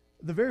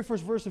 the very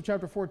first verse of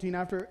chapter 14,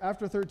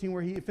 after 13,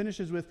 where he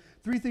finishes with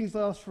 3 things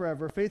last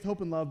forever, faith, hope,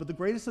 and love, but the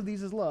greatest of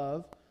these is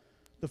love.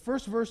 The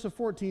first verse of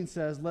 14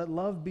 says, let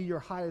love be your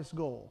highest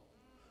goal.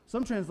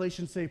 Some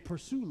translations say,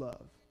 pursue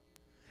love.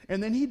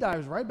 And then he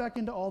dives right back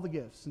into all the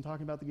gifts and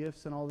talking about the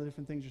gifts and all the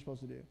different things you're supposed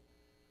to do.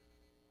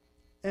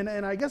 And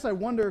I guess I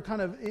wonder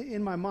kind of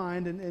in my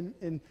mind,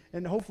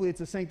 and hopefully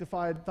it's a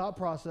sanctified thought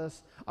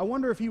process, I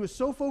wonder if he was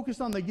so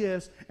focused on the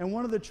gifts and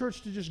wanted the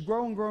church to just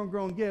grow and grow and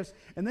grow in gifts,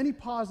 and then he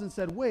paused and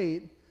said,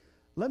 wait,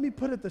 let me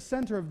put at the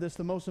center of this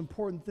the most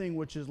important thing,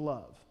 which is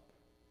love.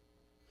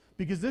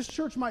 Because this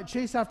church might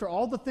chase after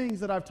all the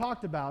things that I've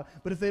talked about,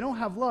 but if they don't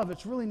have love,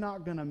 it's really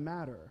not going to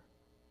matter.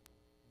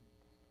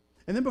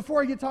 And then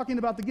before I get talking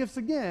about the gifts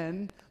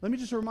again, let me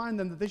just remind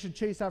them that they should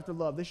chase after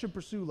love. They should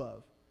pursue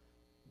love.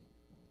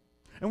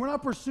 And we're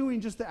not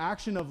pursuing just the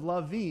action of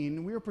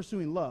loving, we are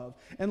pursuing love.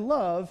 And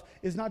love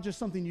is not just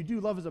something you do,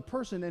 love is a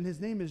person, and his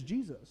name is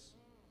Jesus.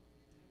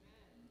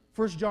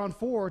 1 John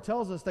 4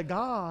 tells us that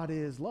God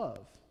is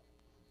love.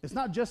 It's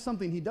not just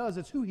something he does,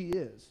 it's who he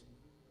is.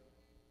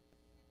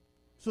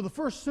 So the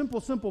first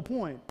simple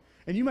point,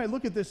 and you might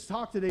look at this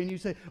talk today and you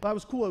say, well, that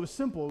was cool, it was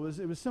simple,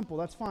 it was simple,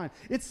 that's fine.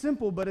 It's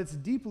simple, but it's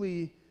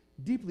deeply,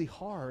 deeply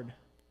hard.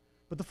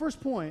 But the first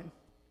point,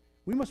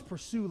 we must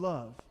pursue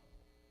love.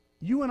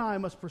 You and I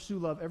must pursue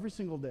love every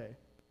single day.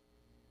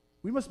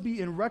 We must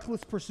be in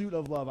reckless pursuit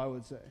of love, I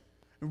would say.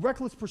 In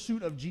reckless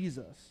pursuit of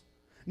Jesus.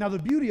 Now, the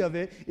beauty of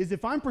it is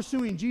if I'm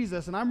pursuing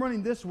Jesus and I'm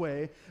running this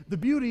way, the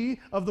beauty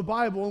of the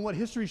Bible and what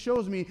history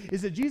shows me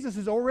is that Jesus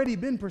has already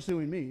been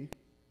pursuing me.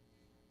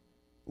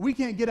 We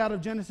can't get out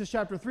of Genesis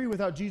chapter 3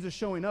 without Jesus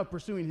showing up,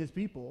 pursuing his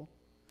people.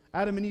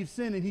 Adam and Eve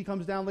sin, and he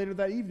comes down later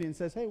that evening and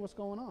says, hey, what's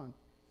going on?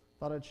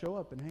 Thought I'd show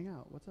up and hang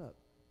out. What's up?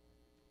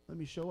 Let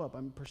me show up.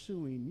 I'm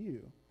pursuing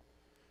you.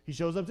 He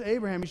shows up to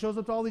Abraham. He shows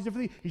up to all these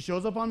different things. He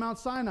shows up on Mount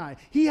Sinai.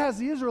 He has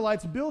the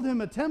Israelites build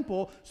him a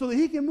temple so that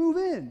he can move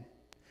in.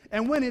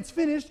 And when it's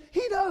finished,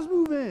 he does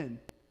move in.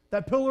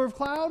 That pillar of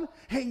cloud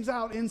hangs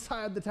out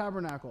inside the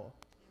tabernacle.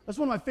 That's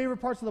one of my favorite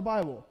parts of the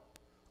Bible.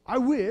 I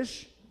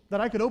wish that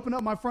I could open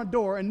up my front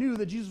door and knew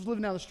that Jesus was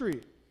living down the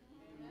street.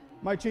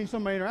 Might change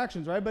some of my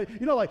interactions, right? But,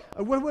 you know, like,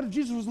 what if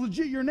Jesus was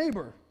legit your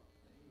neighbor?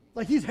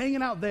 Like, he's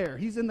hanging out there.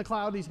 He's in the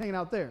cloud. He's hanging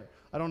out there.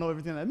 I don't know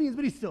everything that means,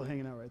 but he's still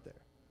hanging out right there.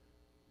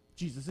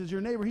 Jesus is your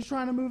neighbor. He's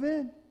trying to move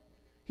in.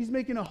 He's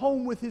making a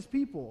home with his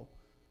people.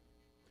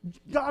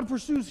 God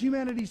pursues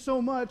humanity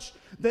so much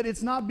that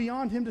it's not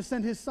beyond him to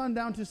send his son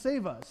down to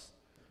save us,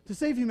 to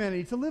save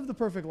humanity, to live the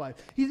perfect life.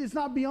 It's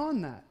not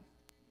beyond that.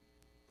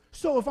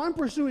 So if I'm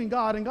pursuing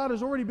God and God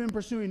has already been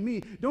pursuing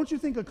me, don't you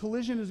think a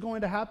collision is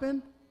going to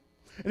happen?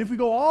 And if we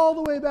go all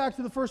the way back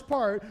to the first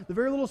part, the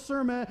very little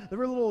sermon, the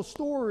very little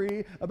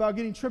story about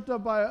getting tripped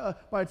up by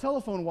a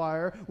telephone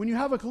wire, when you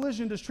have a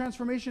collision, does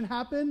transformation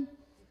happen?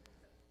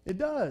 It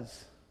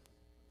does.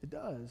 It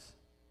does.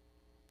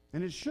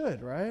 And it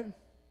should, right?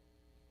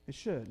 It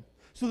should.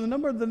 So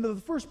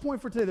the first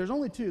point for today, there's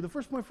only 2. The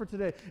first point for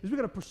today is we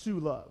got to pursue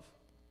love.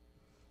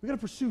 We got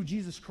to pursue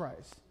Jesus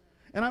Christ.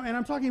 And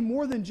I'm talking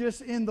more than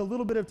just in the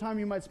little bit of time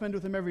you might spend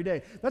with him every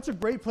day. That's a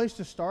great place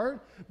to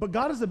start, but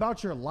God is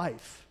about your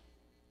life.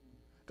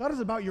 God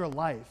is about your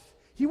life.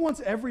 He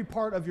wants every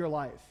part of your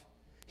life.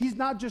 He's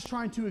not just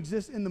trying to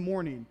exist in the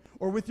morning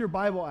or with your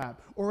Bible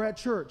app or at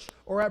church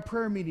or at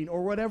prayer meeting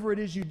or whatever it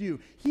is you do.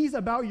 He's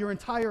about your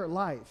entire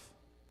life.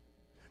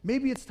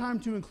 Maybe it's time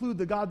to include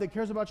the God that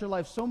cares about your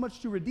life so much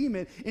to redeem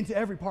it into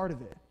every part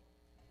of it.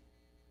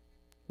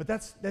 But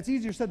that's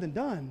easier said than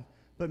done,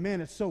 but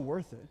man, it's so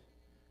worth it.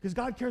 Because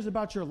God cares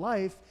about your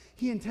life,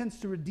 he intends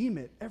to redeem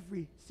it,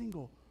 every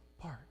single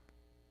part.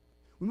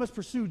 We must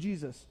pursue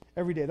Jesus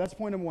every day. That's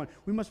point number 1.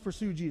 We must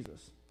pursue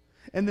Jesus.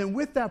 And then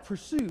with that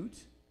pursuit,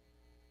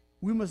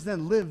 we must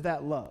then live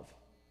that love.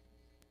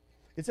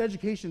 It's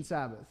Education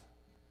Sabbath.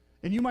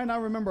 And you might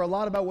not remember a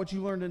lot about what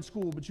you learned in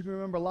school, but you can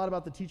remember a lot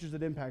about the teachers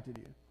that impacted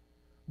you,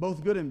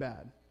 both good and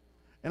bad.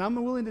 And I'm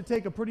willing to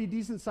take a pretty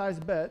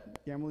decent-sized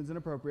bet, gambling's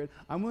inappropriate,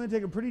 I'm willing to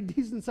take a pretty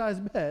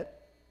decent-sized bet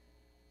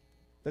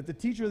that the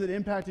teacher that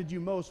impacted you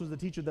most was the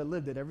teacher that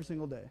lived it every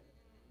single day.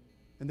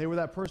 And they were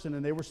that person,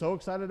 and they were so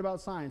excited about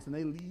science, and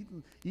they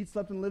eat,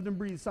 slept, and lived and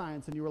breathed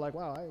science, and you were like,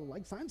 wow, I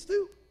like science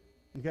too.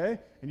 Okay?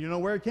 And you don't know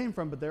where it came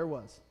from, but there it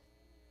was.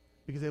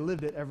 Because they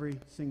lived it every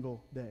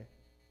single day.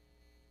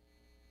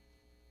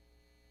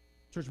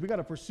 Church, we got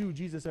to pursue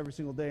Jesus every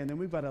single day, and then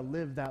we've got to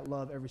live that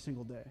love every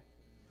single day.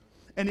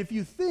 And if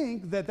you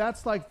think that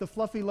that's like the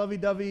fluffy,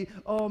 lovey-dovey,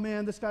 oh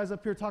man, this guy's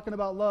up here talking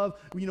about love,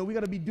 we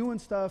got to be doing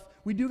stuff.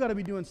 We do got to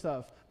be doing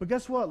stuff. But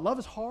guess what? Love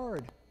is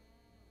hard.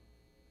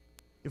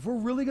 If we're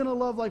really going to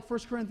love like 1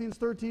 Corinthians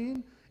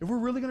 13, if we're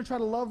really going to try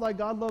to love like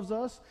God loves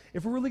us,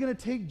 if we're really going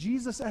to take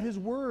Jesus at his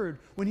word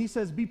when he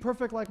says, be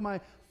perfect like my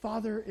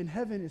Father in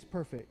heaven is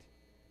perfect.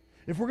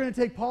 If we're going to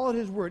take Paul at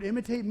his word,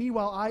 imitate me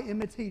while I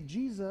imitate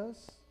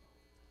Jesus,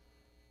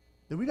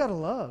 then we got to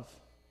love.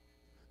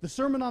 The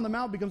Sermon on the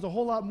Mount becomes a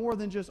whole lot more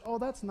than just, oh,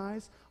 that's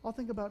nice. I'll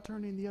think about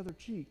turning the other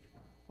cheek.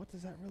 What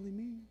does that really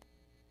mean?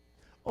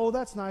 Oh,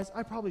 that's nice.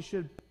 I probably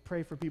should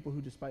pray for people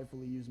who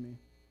despitefully use me.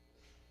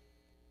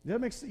 Does that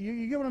make sense?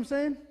 You get what I'm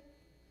saying?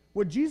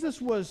 What Jesus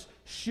was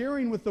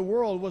sharing with the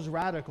world was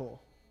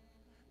radical.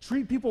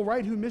 Treat people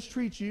right who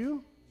mistreat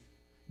you.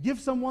 Give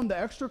someone the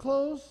extra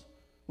clothes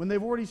when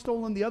they've already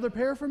stolen the other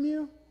pair from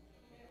you.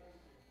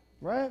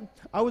 Right?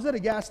 I was at a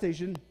gas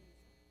station.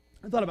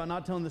 I thought about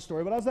not telling this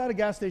story, but I was at a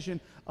gas station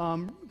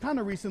kind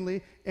of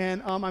recently,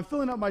 and I'm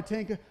filling up my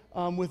tank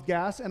with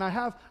gas, and I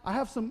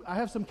have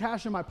some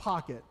cash in my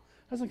pocket.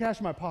 I have some cash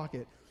in my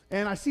pocket,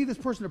 and I see this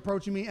person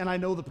approaching me, and I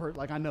know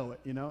I know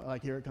it,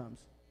 like here it comes.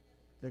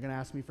 They're gonna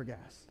ask me for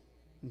gas,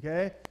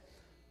 okay?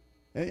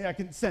 And I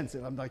can sense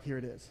it. I'm like, here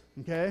it is,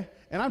 okay?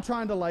 And I'm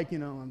trying to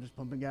I'm just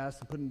pumping gas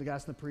and putting the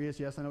gas in the Prius.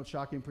 Yes, I know it's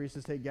shocking.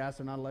 Priuses take gas.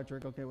 They're not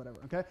electric. Okay, whatever,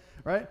 okay?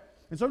 Right?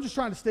 And so I'm just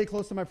trying to stay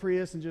close to my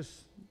Prius and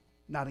just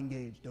not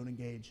engage. Don't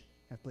engage.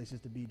 Have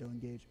places to be. Don't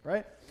engage,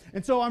 right?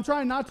 And so I'm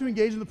trying not to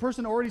engage, and the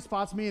person already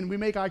spots me, and we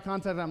make eye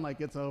contact, and I'm like,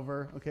 it's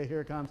over. Okay,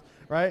 here it comes,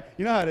 right?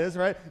 You know how it is,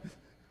 right?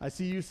 I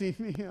see you seeing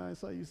me. I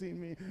saw you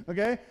seeing me,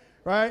 okay?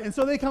 Right? And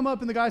so they come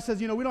up, and the guy says,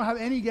 we don't have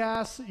any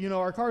gas.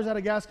 Our car's out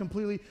of gas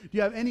completely. Do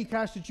you have any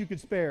cash that you could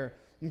spare?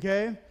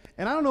 Okay?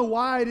 And I don't know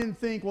why I didn't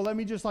think, well, let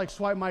me just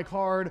swipe my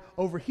card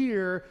over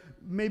here,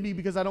 maybe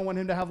because I don't want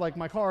him to have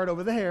my card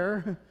over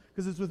there,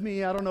 because it's with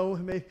me. I don't know.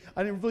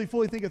 I didn't really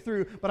fully think it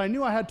through, but I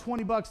knew I had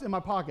 $20 in my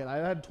pocket. I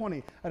had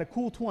a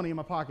cool 20 in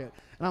my pocket.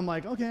 And I'm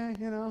like, okay,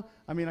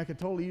 I could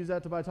totally use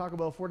that to buy Taco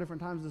Bell 4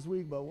 different times this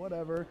week, but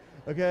whatever,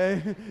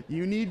 okay?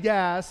 You need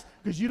gas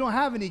because you don't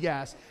have any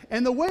gas.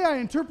 And the way I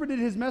interpreted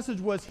his message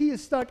was he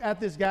is stuck at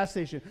this gas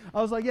station.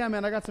 I was like, yeah,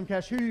 man, I got some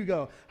cash. Here you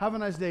go. Have a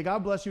nice day.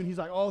 God bless you. And he's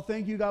like, oh,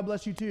 thank you. God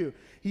bless you too.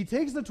 He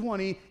takes the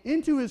 20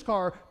 into his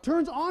car,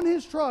 turns on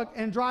his truck,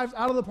 and drives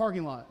out of the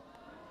parking lot.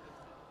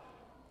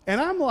 And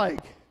I'm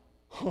like,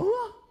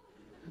 huh?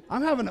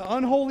 I'm having an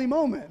unholy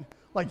moment.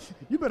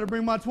 You better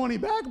bring my 20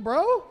 back,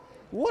 bro.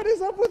 What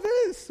is up with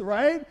this,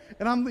 right?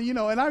 And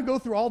and I go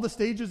through all the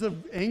stages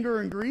of anger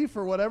and grief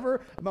or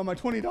whatever about my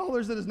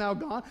 $20 that is now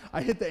gone.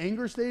 I hit the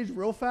anger stage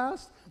real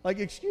fast.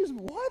 Excuse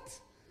me, what?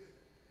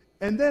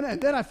 And then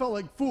I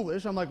felt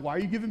foolish. I'm like, why are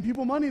you giving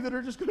people money that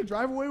are just going to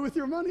drive away with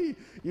your money?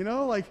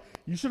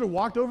 You should have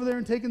walked over there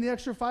and taken the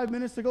extra 5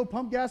 minutes to go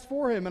pump gas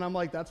for him. And I'm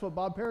like, that's what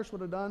Bob Parrish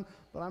would have done.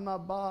 But I'm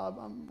not Bob,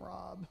 I'm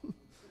Rob.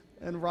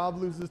 And Rob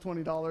loses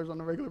 $20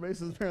 on a regular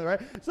basis, apparently,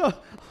 right? So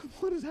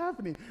what is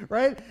happening,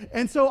 right?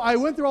 And so I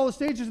went through all the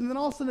stages, and then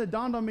all of a sudden it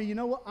dawned on me, you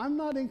know what? I'm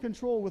not in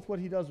control with what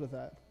he does with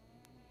that.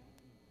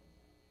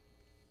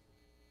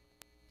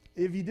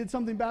 If he did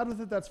something bad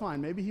with it, that's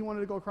fine. Maybe he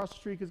wanted to go across the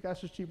street because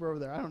gas is cheaper over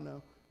there. I don't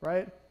know,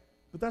 right?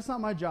 But that's not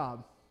my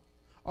job.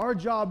 Our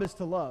job is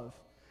to love.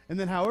 And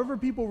then however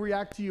people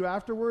react to you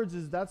afterwards,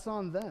 that's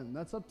on them.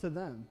 That's up to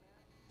them.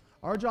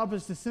 Our job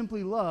is to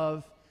simply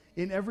love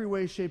in every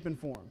way, shape, and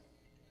form.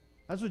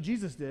 That's what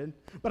Jesus did.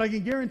 But I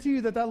can guarantee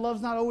you that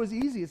love's not always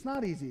easy. It's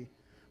not easy.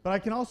 But I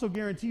can also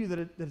guarantee you that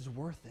it's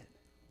worth it.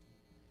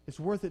 It's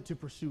worth it to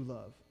pursue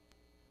love.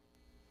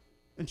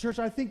 And church,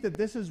 I think that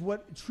this is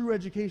what true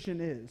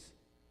education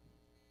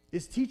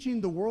is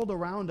teaching the world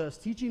around us,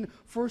 teaching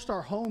first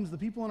our homes, the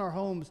people in our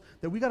homes,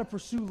 that we got to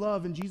pursue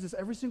love in Jesus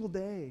every single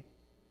day.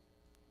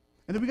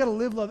 And that we got to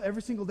live love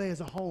every single day as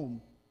a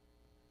home.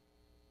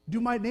 Do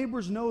my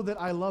neighbors know that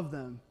I love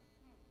them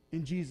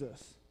in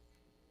Jesus?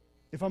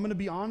 If I'm going to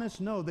be honest,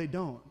 no, they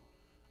don't.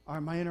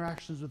 My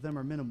interactions with them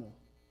are minimal,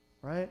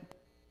 right?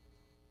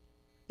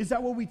 Is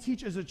that what we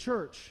teach as a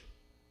church,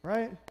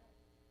 right?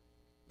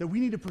 That we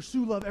need to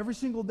pursue love every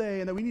single day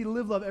and that we need to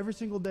live love every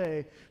single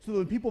day so that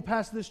when people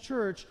pass this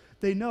church,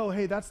 they know,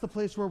 hey, that's the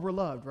place where we're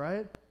loved,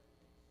 right?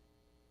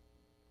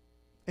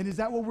 And is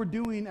that what we're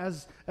doing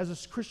as a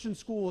Christian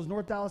school, as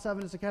North Dallas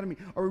Adventist Academy?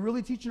 Are we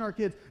really teaching our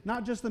kids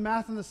not just the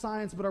math and the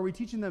science, but are we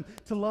teaching them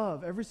to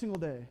love every single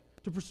day,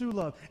 to pursue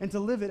love, and to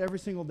live it every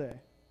single day?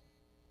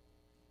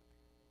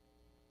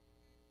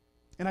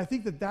 And I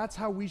think that that's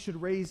how we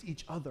should raise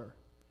each other.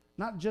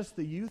 Not just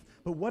the youth,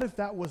 but what if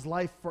that was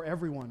life for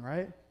everyone,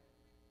 right?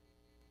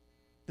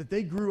 That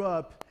they grew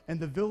up and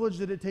the village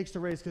that it takes to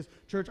raise, because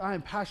church, I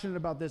am passionate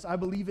about this. I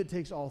believe it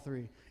takes all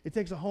three. It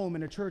takes a home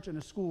and a church and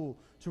a school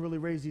to really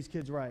raise these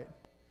kids right.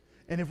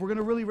 And if we're going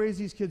to really raise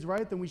these kids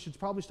right, then we should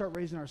probably start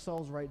raising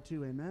ourselves right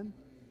too, amen?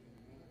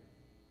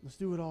 Let's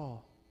do it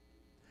all.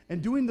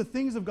 And doing the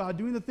things of God,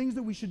 doing the things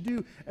that we should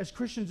do as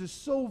Christians is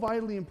so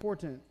vitally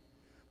important.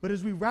 But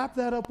as we wrap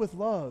that up with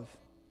love,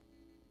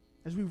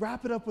 as we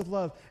wrap it up with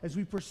love, as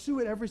we pursue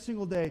it every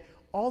single day,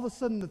 all of a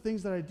sudden the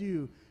things that I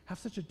do have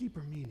such a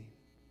deeper meaning.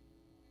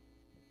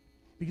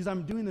 Because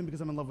I'm doing them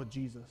because I'm in love with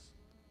Jesus,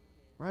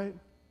 right?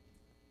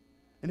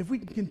 And if we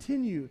can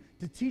continue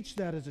to teach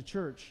that as a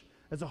church,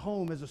 as a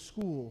home, as a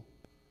school,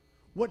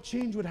 what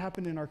change would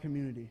happen in our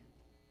community?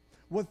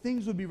 What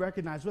things would be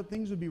recognized? What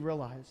things would be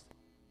realized?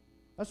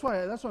 That's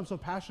why I'm so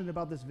passionate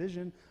about this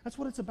vision. That's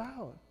what it's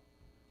about.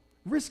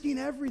 Risking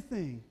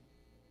everything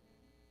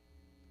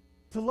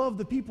to love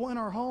the people in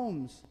our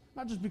homes,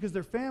 not just because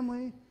they're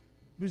family,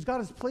 because God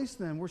has placed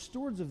them. We're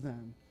stewards of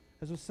them,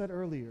 as was said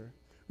earlier.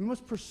 We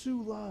must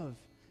pursue love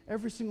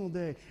every single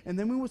day, and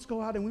then we must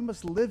go out and we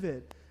must live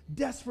it,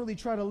 desperately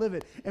try to live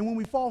it. And when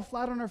we fall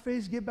flat on our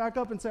face, get back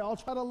up and say, I'll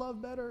try to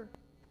love better.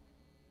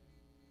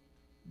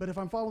 But if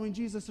I'm following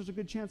Jesus, there's a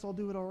good chance I'll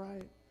do it all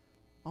right.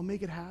 I'll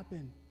make it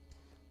happen.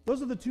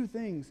 Those are the two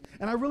things.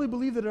 And I really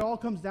believe that it all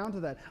comes down to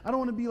that. I don't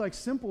want to be like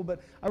simple,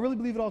 but I really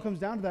believe it all comes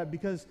down to that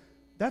because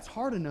that's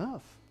hard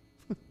enough.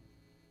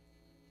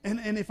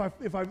 and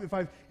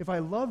if I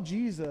love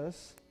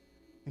Jesus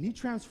and he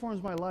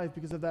transforms my life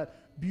because of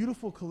that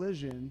beautiful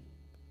collision,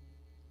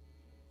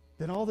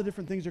 then all the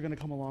different things are going to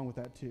come along with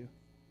that too.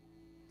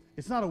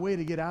 It's not a way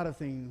to get out of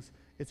things.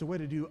 It's a way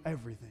to do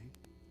everything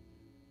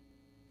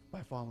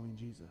by following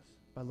Jesus,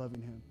 by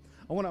loving him.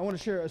 I want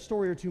to share a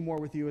story or two more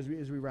with you as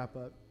we wrap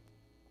up.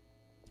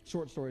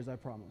 Short stories, I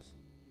promise.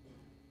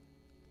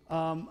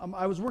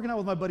 I was working out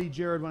with my buddy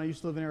Jared when I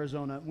used to live in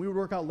Arizona. We would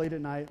work out late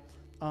at night,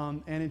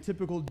 and in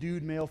typical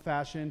dude male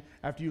fashion,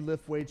 after you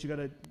lift weights, you got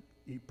to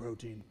eat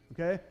protein,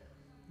 okay?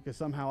 Because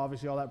somehow,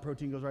 obviously, all that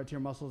protein goes right to your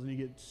muscles and you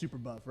get super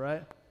buff,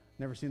 right?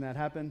 Never seen that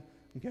happen,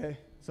 okay?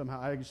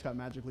 Somehow, I just got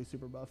magically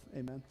super buff,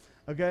 amen,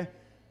 okay?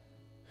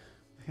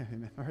 Yeah,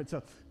 amen. All right,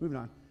 so moving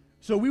on.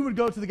 So we would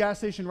go to the gas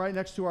station right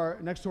next to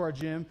our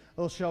gym,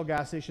 a little Shell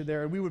gas station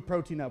there, and we would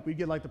protein up. We'd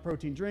get like the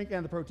protein drink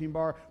and the protein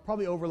bar,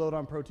 probably overload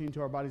on protein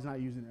until our body's not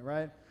using it,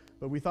 right?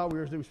 But we thought we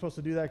were supposed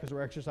to do that because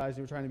we're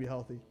exercising, we're trying to be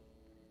healthy.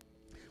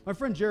 My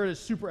friend Jared is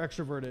super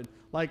extroverted,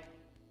 like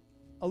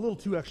a little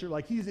too extra,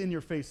 like he's in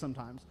your face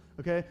sometimes,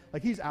 okay?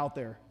 Like he's out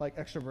there, like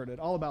extroverted,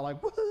 all about like,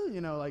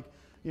 woohoo, like,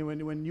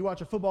 when you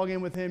watch a football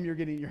game with him,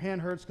 your hand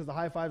hurts because the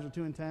high fives are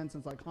too intense.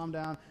 And it's like, calm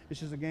down. It's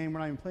just a game. We're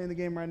not even playing the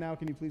game right now.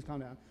 Can you please calm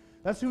down?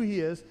 That's who he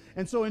is.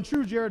 And so in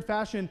true Jared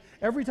fashion,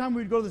 every time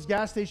we'd go to this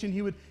gas station,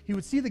 he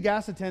would see the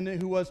gas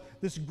attendant who was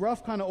this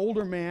gruff kind of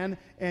older man,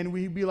 and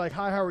we'd be like,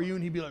 hi, how are you?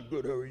 And he'd be like,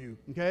 good, how are you?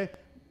 Okay?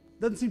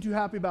 Doesn't seem too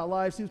happy about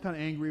life, seems kind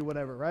of angry,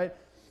 whatever, right?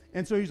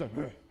 And so he's like,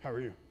 how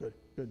are you?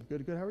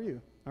 Good, how are you?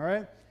 All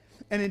right?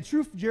 And in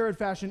true Jared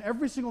fashion,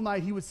 every single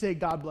night he would say,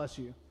 God bless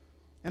you.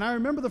 And I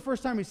remember the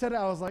first time he said it,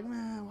 I was like,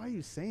 man, why are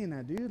you saying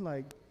that, dude?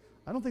 Like,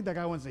 I don't think that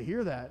guy wants to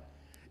hear that.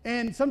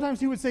 And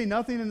sometimes he would say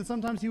nothing, and then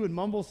sometimes he would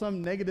mumble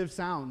some negative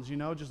sounds,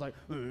 just like,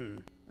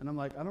 and I'm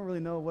like, I don't really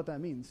know what that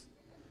means.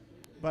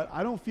 But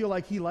I don't feel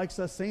like he likes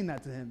us saying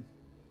that to him.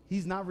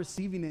 He's not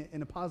receiving it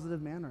in a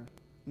positive manner,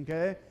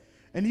 okay?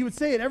 And he would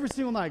say it every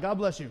single night, God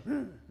bless you,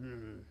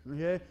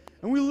 okay?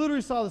 And we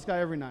literally saw this guy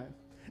every night.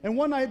 And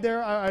one night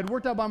there, I'd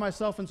worked out by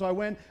myself, and so I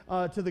went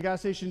to the gas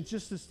station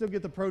just to still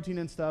get the protein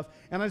and stuff.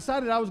 And I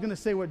decided I was going to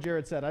say what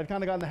Jared said. I'd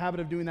kind of got in the habit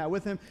of doing that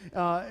with him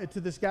to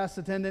this gas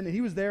attendant. And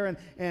he was there,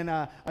 and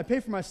I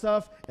paid for my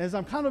stuff. And as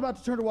I'm kind of about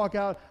to turn to walk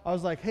out, I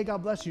was like, hey,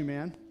 God bless you,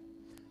 man.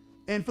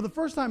 And for the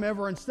first time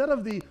ever, instead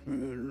of the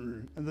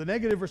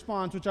negative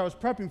response, which I was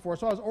prepping for,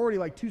 so I was already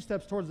like 2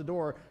 steps towards the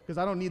door because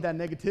I don't need that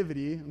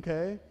negativity,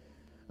 okay?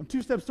 I'm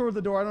 2 steps towards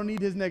the door. I don't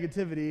need his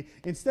negativity.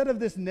 Instead of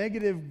this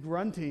negative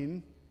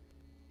grunting,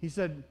 he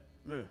said,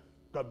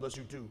 God bless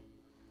you too.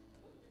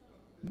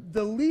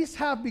 The least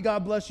happy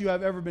God bless you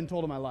I've ever been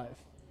told in my life.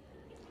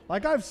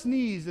 Like I've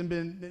sneezed and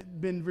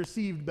been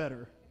received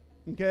better.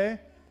 Okay?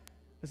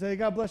 I say, hey,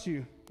 God bless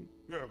you.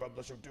 Yeah, God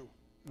bless you too.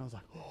 And I was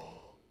like,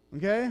 oh.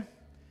 Okay?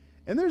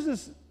 And there's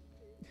this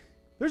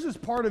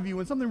part of you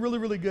when something really,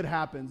 really good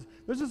happens.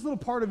 There's this little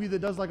part of you that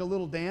does like a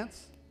little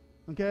dance.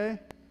 Okay?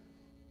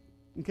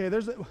 Okay,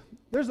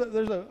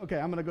 okay,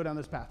 I'm going to go down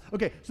this path.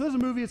 Okay, so there's a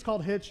movie, it's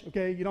called Hitch,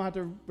 okay? You don't have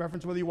to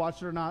reference whether you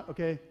watched it or not,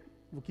 okay?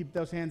 We'll keep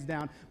those hands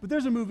down. But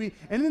there's a movie,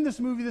 and in this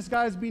movie, this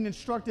guy is being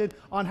instructed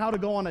on how to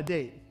go on a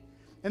date.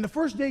 And the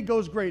first date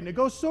goes great, and it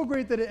goes so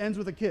great that it ends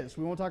with a kiss.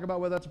 We won't talk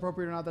about whether that's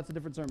appropriate or not, that's a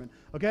different sermon,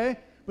 okay?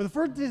 But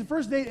the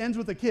first date ends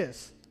with a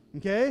kiss,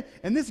 okay?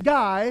 And this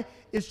guy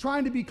is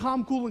trying to be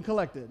calm, cool, and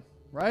collected,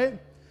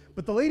 right?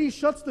 But the lady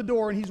shuts the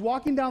door, and he's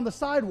walking down the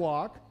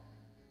sidewalk.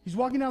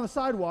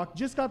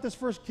 Just got this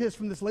first kiss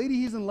from this lady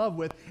he's in love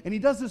with, and he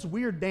does this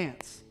weird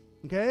dance,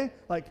 okay?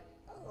 Like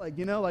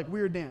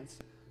weird dance.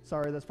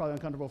 Sorry, that's probably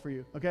uncomfortable for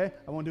you, okay?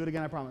 I won't do it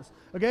again, I promise,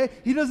 okay?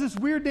 He does this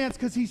weird dance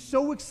because he's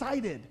so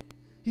excited.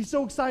 He's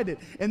so excited.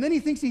 And then he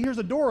thinks he hears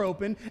a door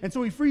open, and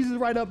so he freezes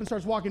right up and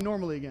starts walking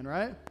normally again,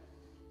 right?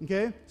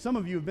 Okay? Some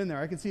of you have been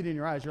there. I can see it in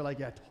your eyes. You're like,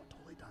 yeah,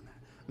 totally done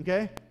that,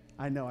 okay?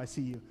 I know, I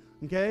see you.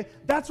 Okay,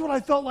 that's what I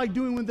felt like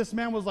doing when this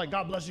man was like,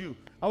 God bless you.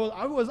 I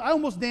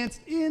almost danced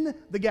in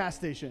the gas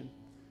station,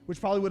 which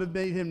probably would have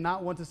made him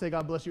not want to say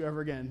God bless you ever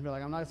again. Be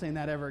like, I'm not saying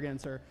that ever again,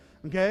 sir.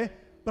 Okay,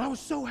 but I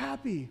was so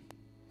happy.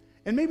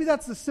 And maybe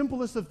that's the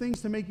simplest of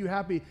things to make you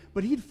happy,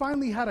 but he'd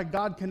finally had a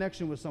God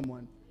connection with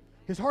someone.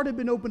 His heart had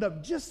been opened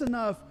up just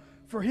enough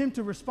for him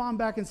to respond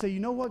back and say, you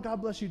know what,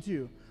 God bless you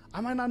too.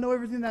 I might not know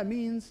everything that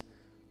means,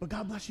 but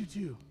God bless you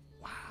too.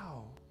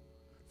 Wow.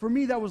 For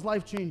me, that was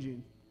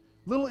life-changing.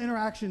 Little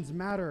interactions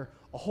matter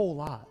a whole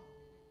lot.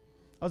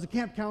 I was a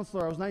camp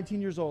counselor. I was 19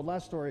 years old.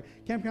 Last story.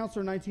 Camp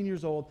counselor, 19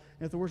 years old.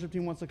 And if the worship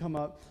team wants to come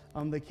up,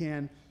 they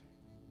can.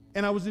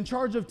 And I was in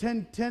charge of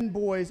 10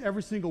 boys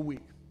every single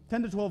week.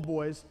 10 to 12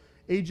 boys,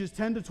 ages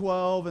 10 to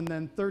 12, and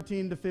then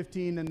 13 to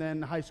 15, and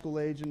then high school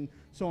age, and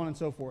so on and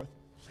so forth.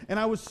 And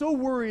I was so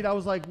worried. I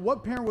was like,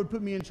 what parent would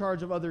put me in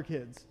charge of other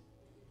kids?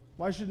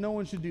 No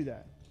one should do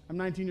that. I'm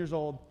 19 years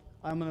old.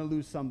 I'm going to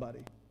lose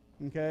somebody.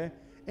 Okay?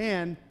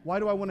 And why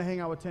do I want to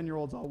hang out with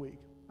 10-year-olds all week?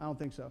 I don't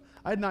think so.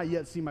 I had not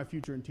yet seen my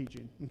future in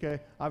teaching,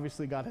 okay?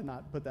 Obviously, God had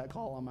not put that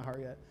call on my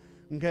heart yet,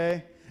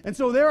 okay? And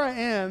so there I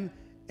am,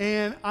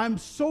 and I'm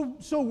so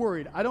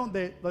worried.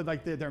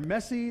 They're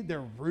messy,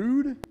 they're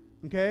rude,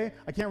 okay?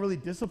 I can't really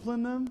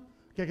discipline them.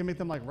 Okay, I can make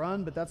them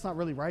run, but that's not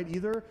really right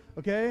either,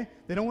 okay?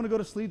 They don't want to go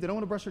to sleep. They don't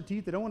want to brush their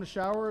teeth. They don't want to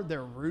shower.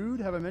 They're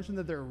rude. Have I mentioned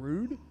that they're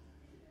rude?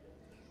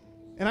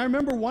 And I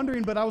remember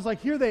wondering, but I was like,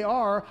 here they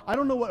are. I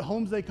don't know what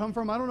homes they come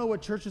from. I don't know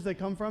what churches they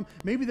come from.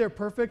 Maybe they're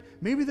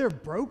perfect. Maybe they're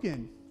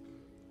broken.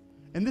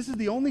 And this is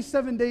the only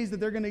 7 days that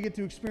they're going to get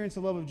to experience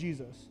the love of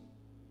Jesus.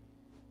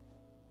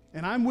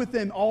 And I'm with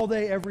them all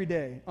day, every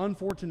day,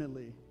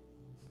 unfortunately.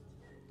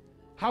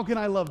 How can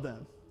I love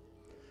them?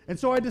 And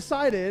so I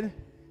decided,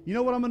 you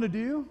know what I'm going to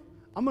do?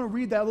 I'm going to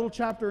read that little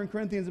chapter in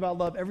Corinthians about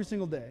love every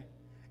single day.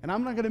 And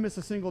I'm not going to miss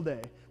a single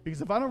day.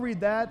 Because if I don't read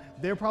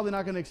that, they're probably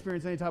not going to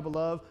experience any type of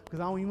love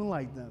because I don't even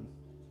like them.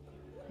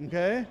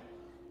 Okay?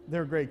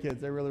 They're great kids.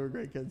 They really were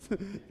great kids.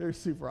 They're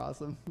super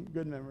awesome.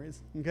 Good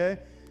memories. Okay?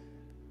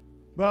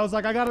 But I was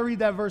like, I got to read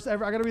that verse. I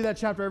got to read that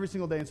chapter every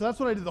single day. And so that's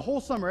what I did the whole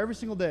summer, every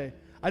single day.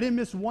 I didn't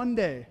miss one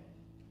day.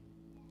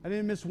 I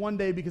didn't miss one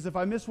day because if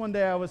I missed one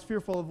day, I was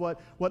fearful of what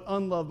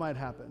unlove might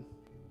happen.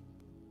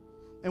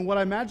 And what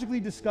I magically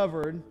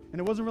discovered,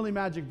 and it wasn't really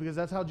magic because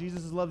that's how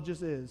Jesus' love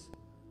just is,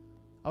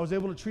 I was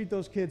able to treat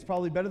those kids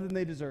probably better than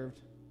they deserved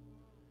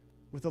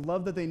with the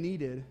love that they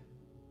needed,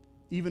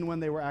 even when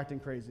they were acting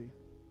crazy.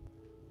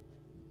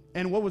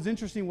 And what was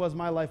interesting was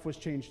my life was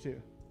changed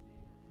too.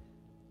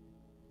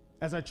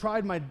 As I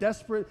tried my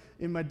desperate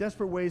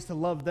ways to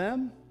love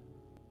them,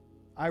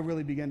 I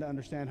really began to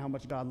understand how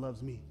much God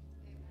loves me. Amen.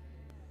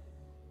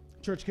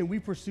 Church, can we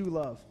pursue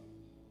love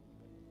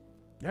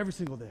every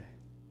single day?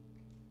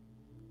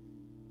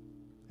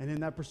 And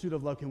in that pursuit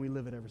of love, can we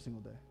live it every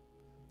single day?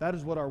 That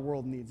is what our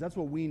world needs. That's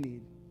what we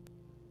need,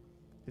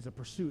 is a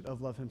pursuit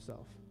of love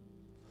himself.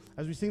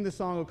 As we sing this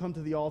song, "Oh Come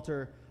to the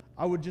Altar,"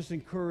 I would just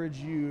encourage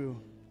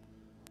you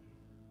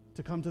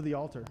to come to the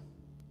altar,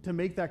 to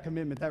make that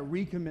commitment, that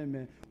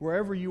recommitment,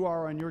 wherever you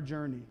are on your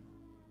journey.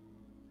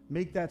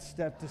 Make that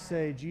step to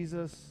say,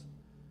 Jesus,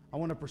 I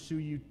want to pursue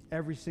you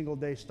every single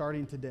day,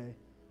 starting today.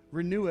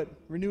 Renew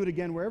it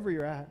again wherever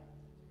you're at.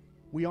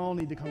 We all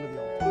need to come to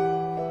the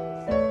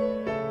altar.